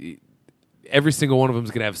 every single one of them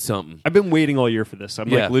is going to have something. I've been waiting all year for this. I'm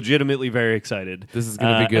Yeah. like legitimately very excited. This is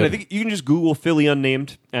gonna be good. And I think you can just Google Philly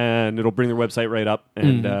Unnamed, and it'll bring their website right up,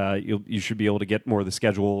 and you should be able to get more of the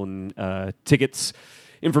schedule and tickets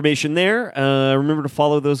information there. Remember to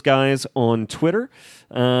follow those guys on Twitter.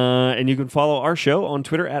 And you can follow our show on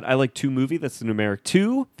Twitter at I Like 2 Movie. That's the numeric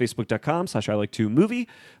 2. Facebook.com/I Like 2 Movie.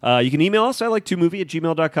 You can email us,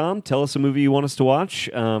 ILike2Movie@gmail.com. Tell us a movie you want us to watch.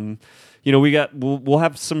 We'll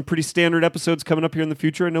have some pretty standard episodes coming up here in the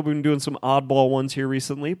future. I know we've been doing some oddball ones here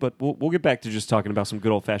recently, but we'll get back to just talking about some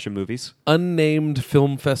good old-fashioned movies.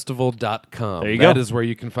 Unnamedfilmfestival.com. There you go. That is where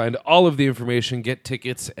you can find all of the information, get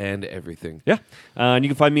tickets, and everything. Yeah. And you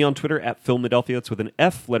can find me on Twitter at Philadelphia. That's with an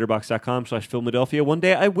F, letterbox.com/Philadelphia. One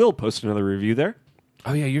day I will post another review there.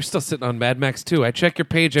 Oh, yeah, you're still sitting on Mad Max 2. I check your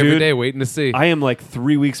page every Dude, day waiting to see. I am like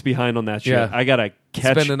 3 weeks behind on that shit. Yeah. I got to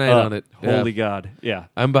catch Spend a night up. on it. Holy God. Yeah.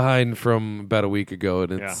 I'm behind from about a week ago,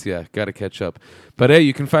 and it's, got to catch up. But, hey,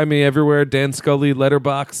 you can find me everywhere. Dan Scully,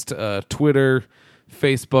 Letterboxd, Twitter,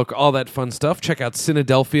 Facebook, all that fun stuff. Check out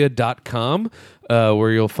Cinedelphia.com,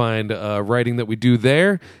 where you'll find writing that we do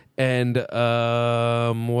there. And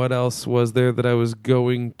what else was there that I was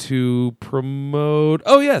going to promote?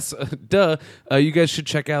 Oh, yes. Duh. You guys should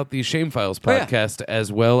check out the Shame Files podcast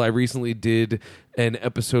as well. I recently did an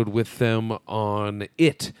episode with them on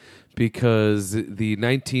It, because the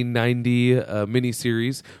 1990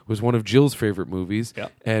 miniseries was one of Jill's favorite movies.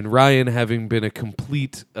 Yep. And Ryan, having been a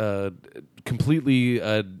completely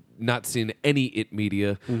not seen any It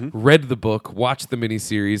media, read the book, watched the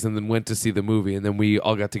miniseries, and then went to see the movie, and then we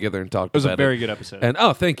all got together and talked about it. It was a very good episode. And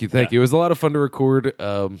thank you. It was a lot of fun to record.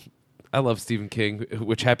 I love Stephen King,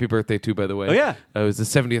 which happy birthday to, by the way. Oh, yeah. It was his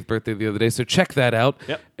 70th birthday the other day, so check that out.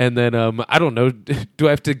 Yep. And then, I don't know, do I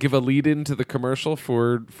have to give a lead-in to the commercial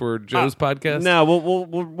for Joe's podcast? No,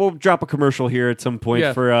 we'll drop a commercial here at some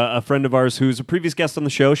point for a friend of ours who's a previous guest on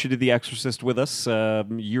the show. She did The Exorcist with us a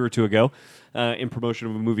year or two ago. In promotion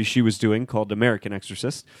of a movie she was doing called American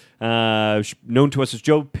Exorcist. Known to us as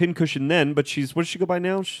Joe Pincushion then, but what does she go by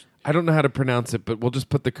now? I don't know how to pronounce it, but we'll just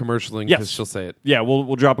put the commercial in because she'll say it. Yeah,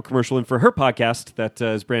 we'll drop a commercial in for her podcast that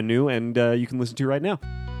is brand new, and you can listen to right now.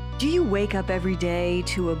 Do you wake up every day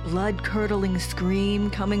to a blood-curdling scream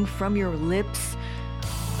coming from your lips?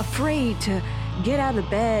 Afraid to get out of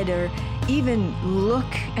bed or even look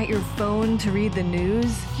at your phone to read the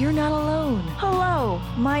news? You're not alone. Hello,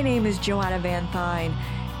 my name is Joanna Van Thine,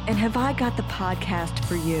 and have I got the podcast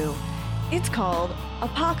for you? It's called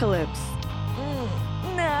Apocalypse.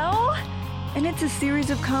 No? And it's a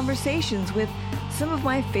series of conversations with some of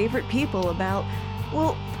my favorite people about,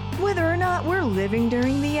 well, whether or not we're living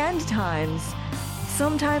during the end times.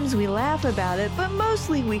 Sometimes we laugh about it, but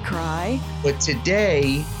mostly we cry. But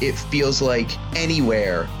today, it feels like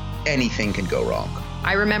anywhere, anything can go wrong.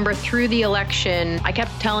 I remember through the election, I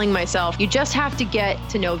kept telling myself, you just have to get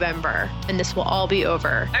to November and this will all be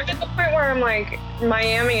over. I'm at the point where I'm like,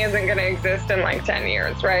 Miami isn't going to exist in like 10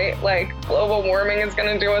 years, right? Like, global warming is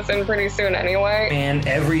going to do us in pretty soon anyway. Man,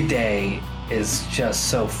 every day is just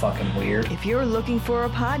so fucking weird. If you're looking for a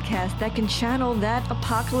podcast that can channel that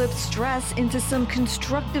apocalypse stress into some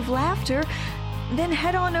constructive laughter, then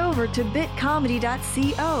head on over to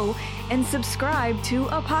bitcomedy.co and subscribe to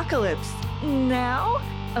Apocalypse. Now,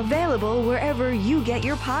 available wherever you get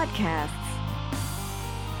your podcasts.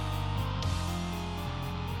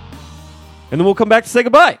 And then we'll come back to say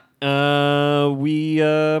goodbye. I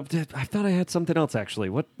thought I had something else, actually.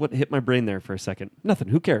 What hit my brain there for a second? Nothing.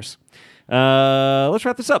 Who cares? Let's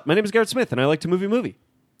wrap this up. My name is Garrett Smith, and I like to movie.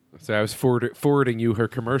 So I was forwarding you her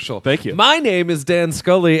commercial. Thank you. My name is Dan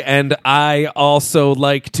Scully, and I also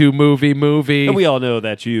like to movie. And we all know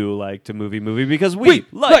that you like to movie because we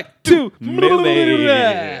like to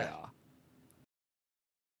movie.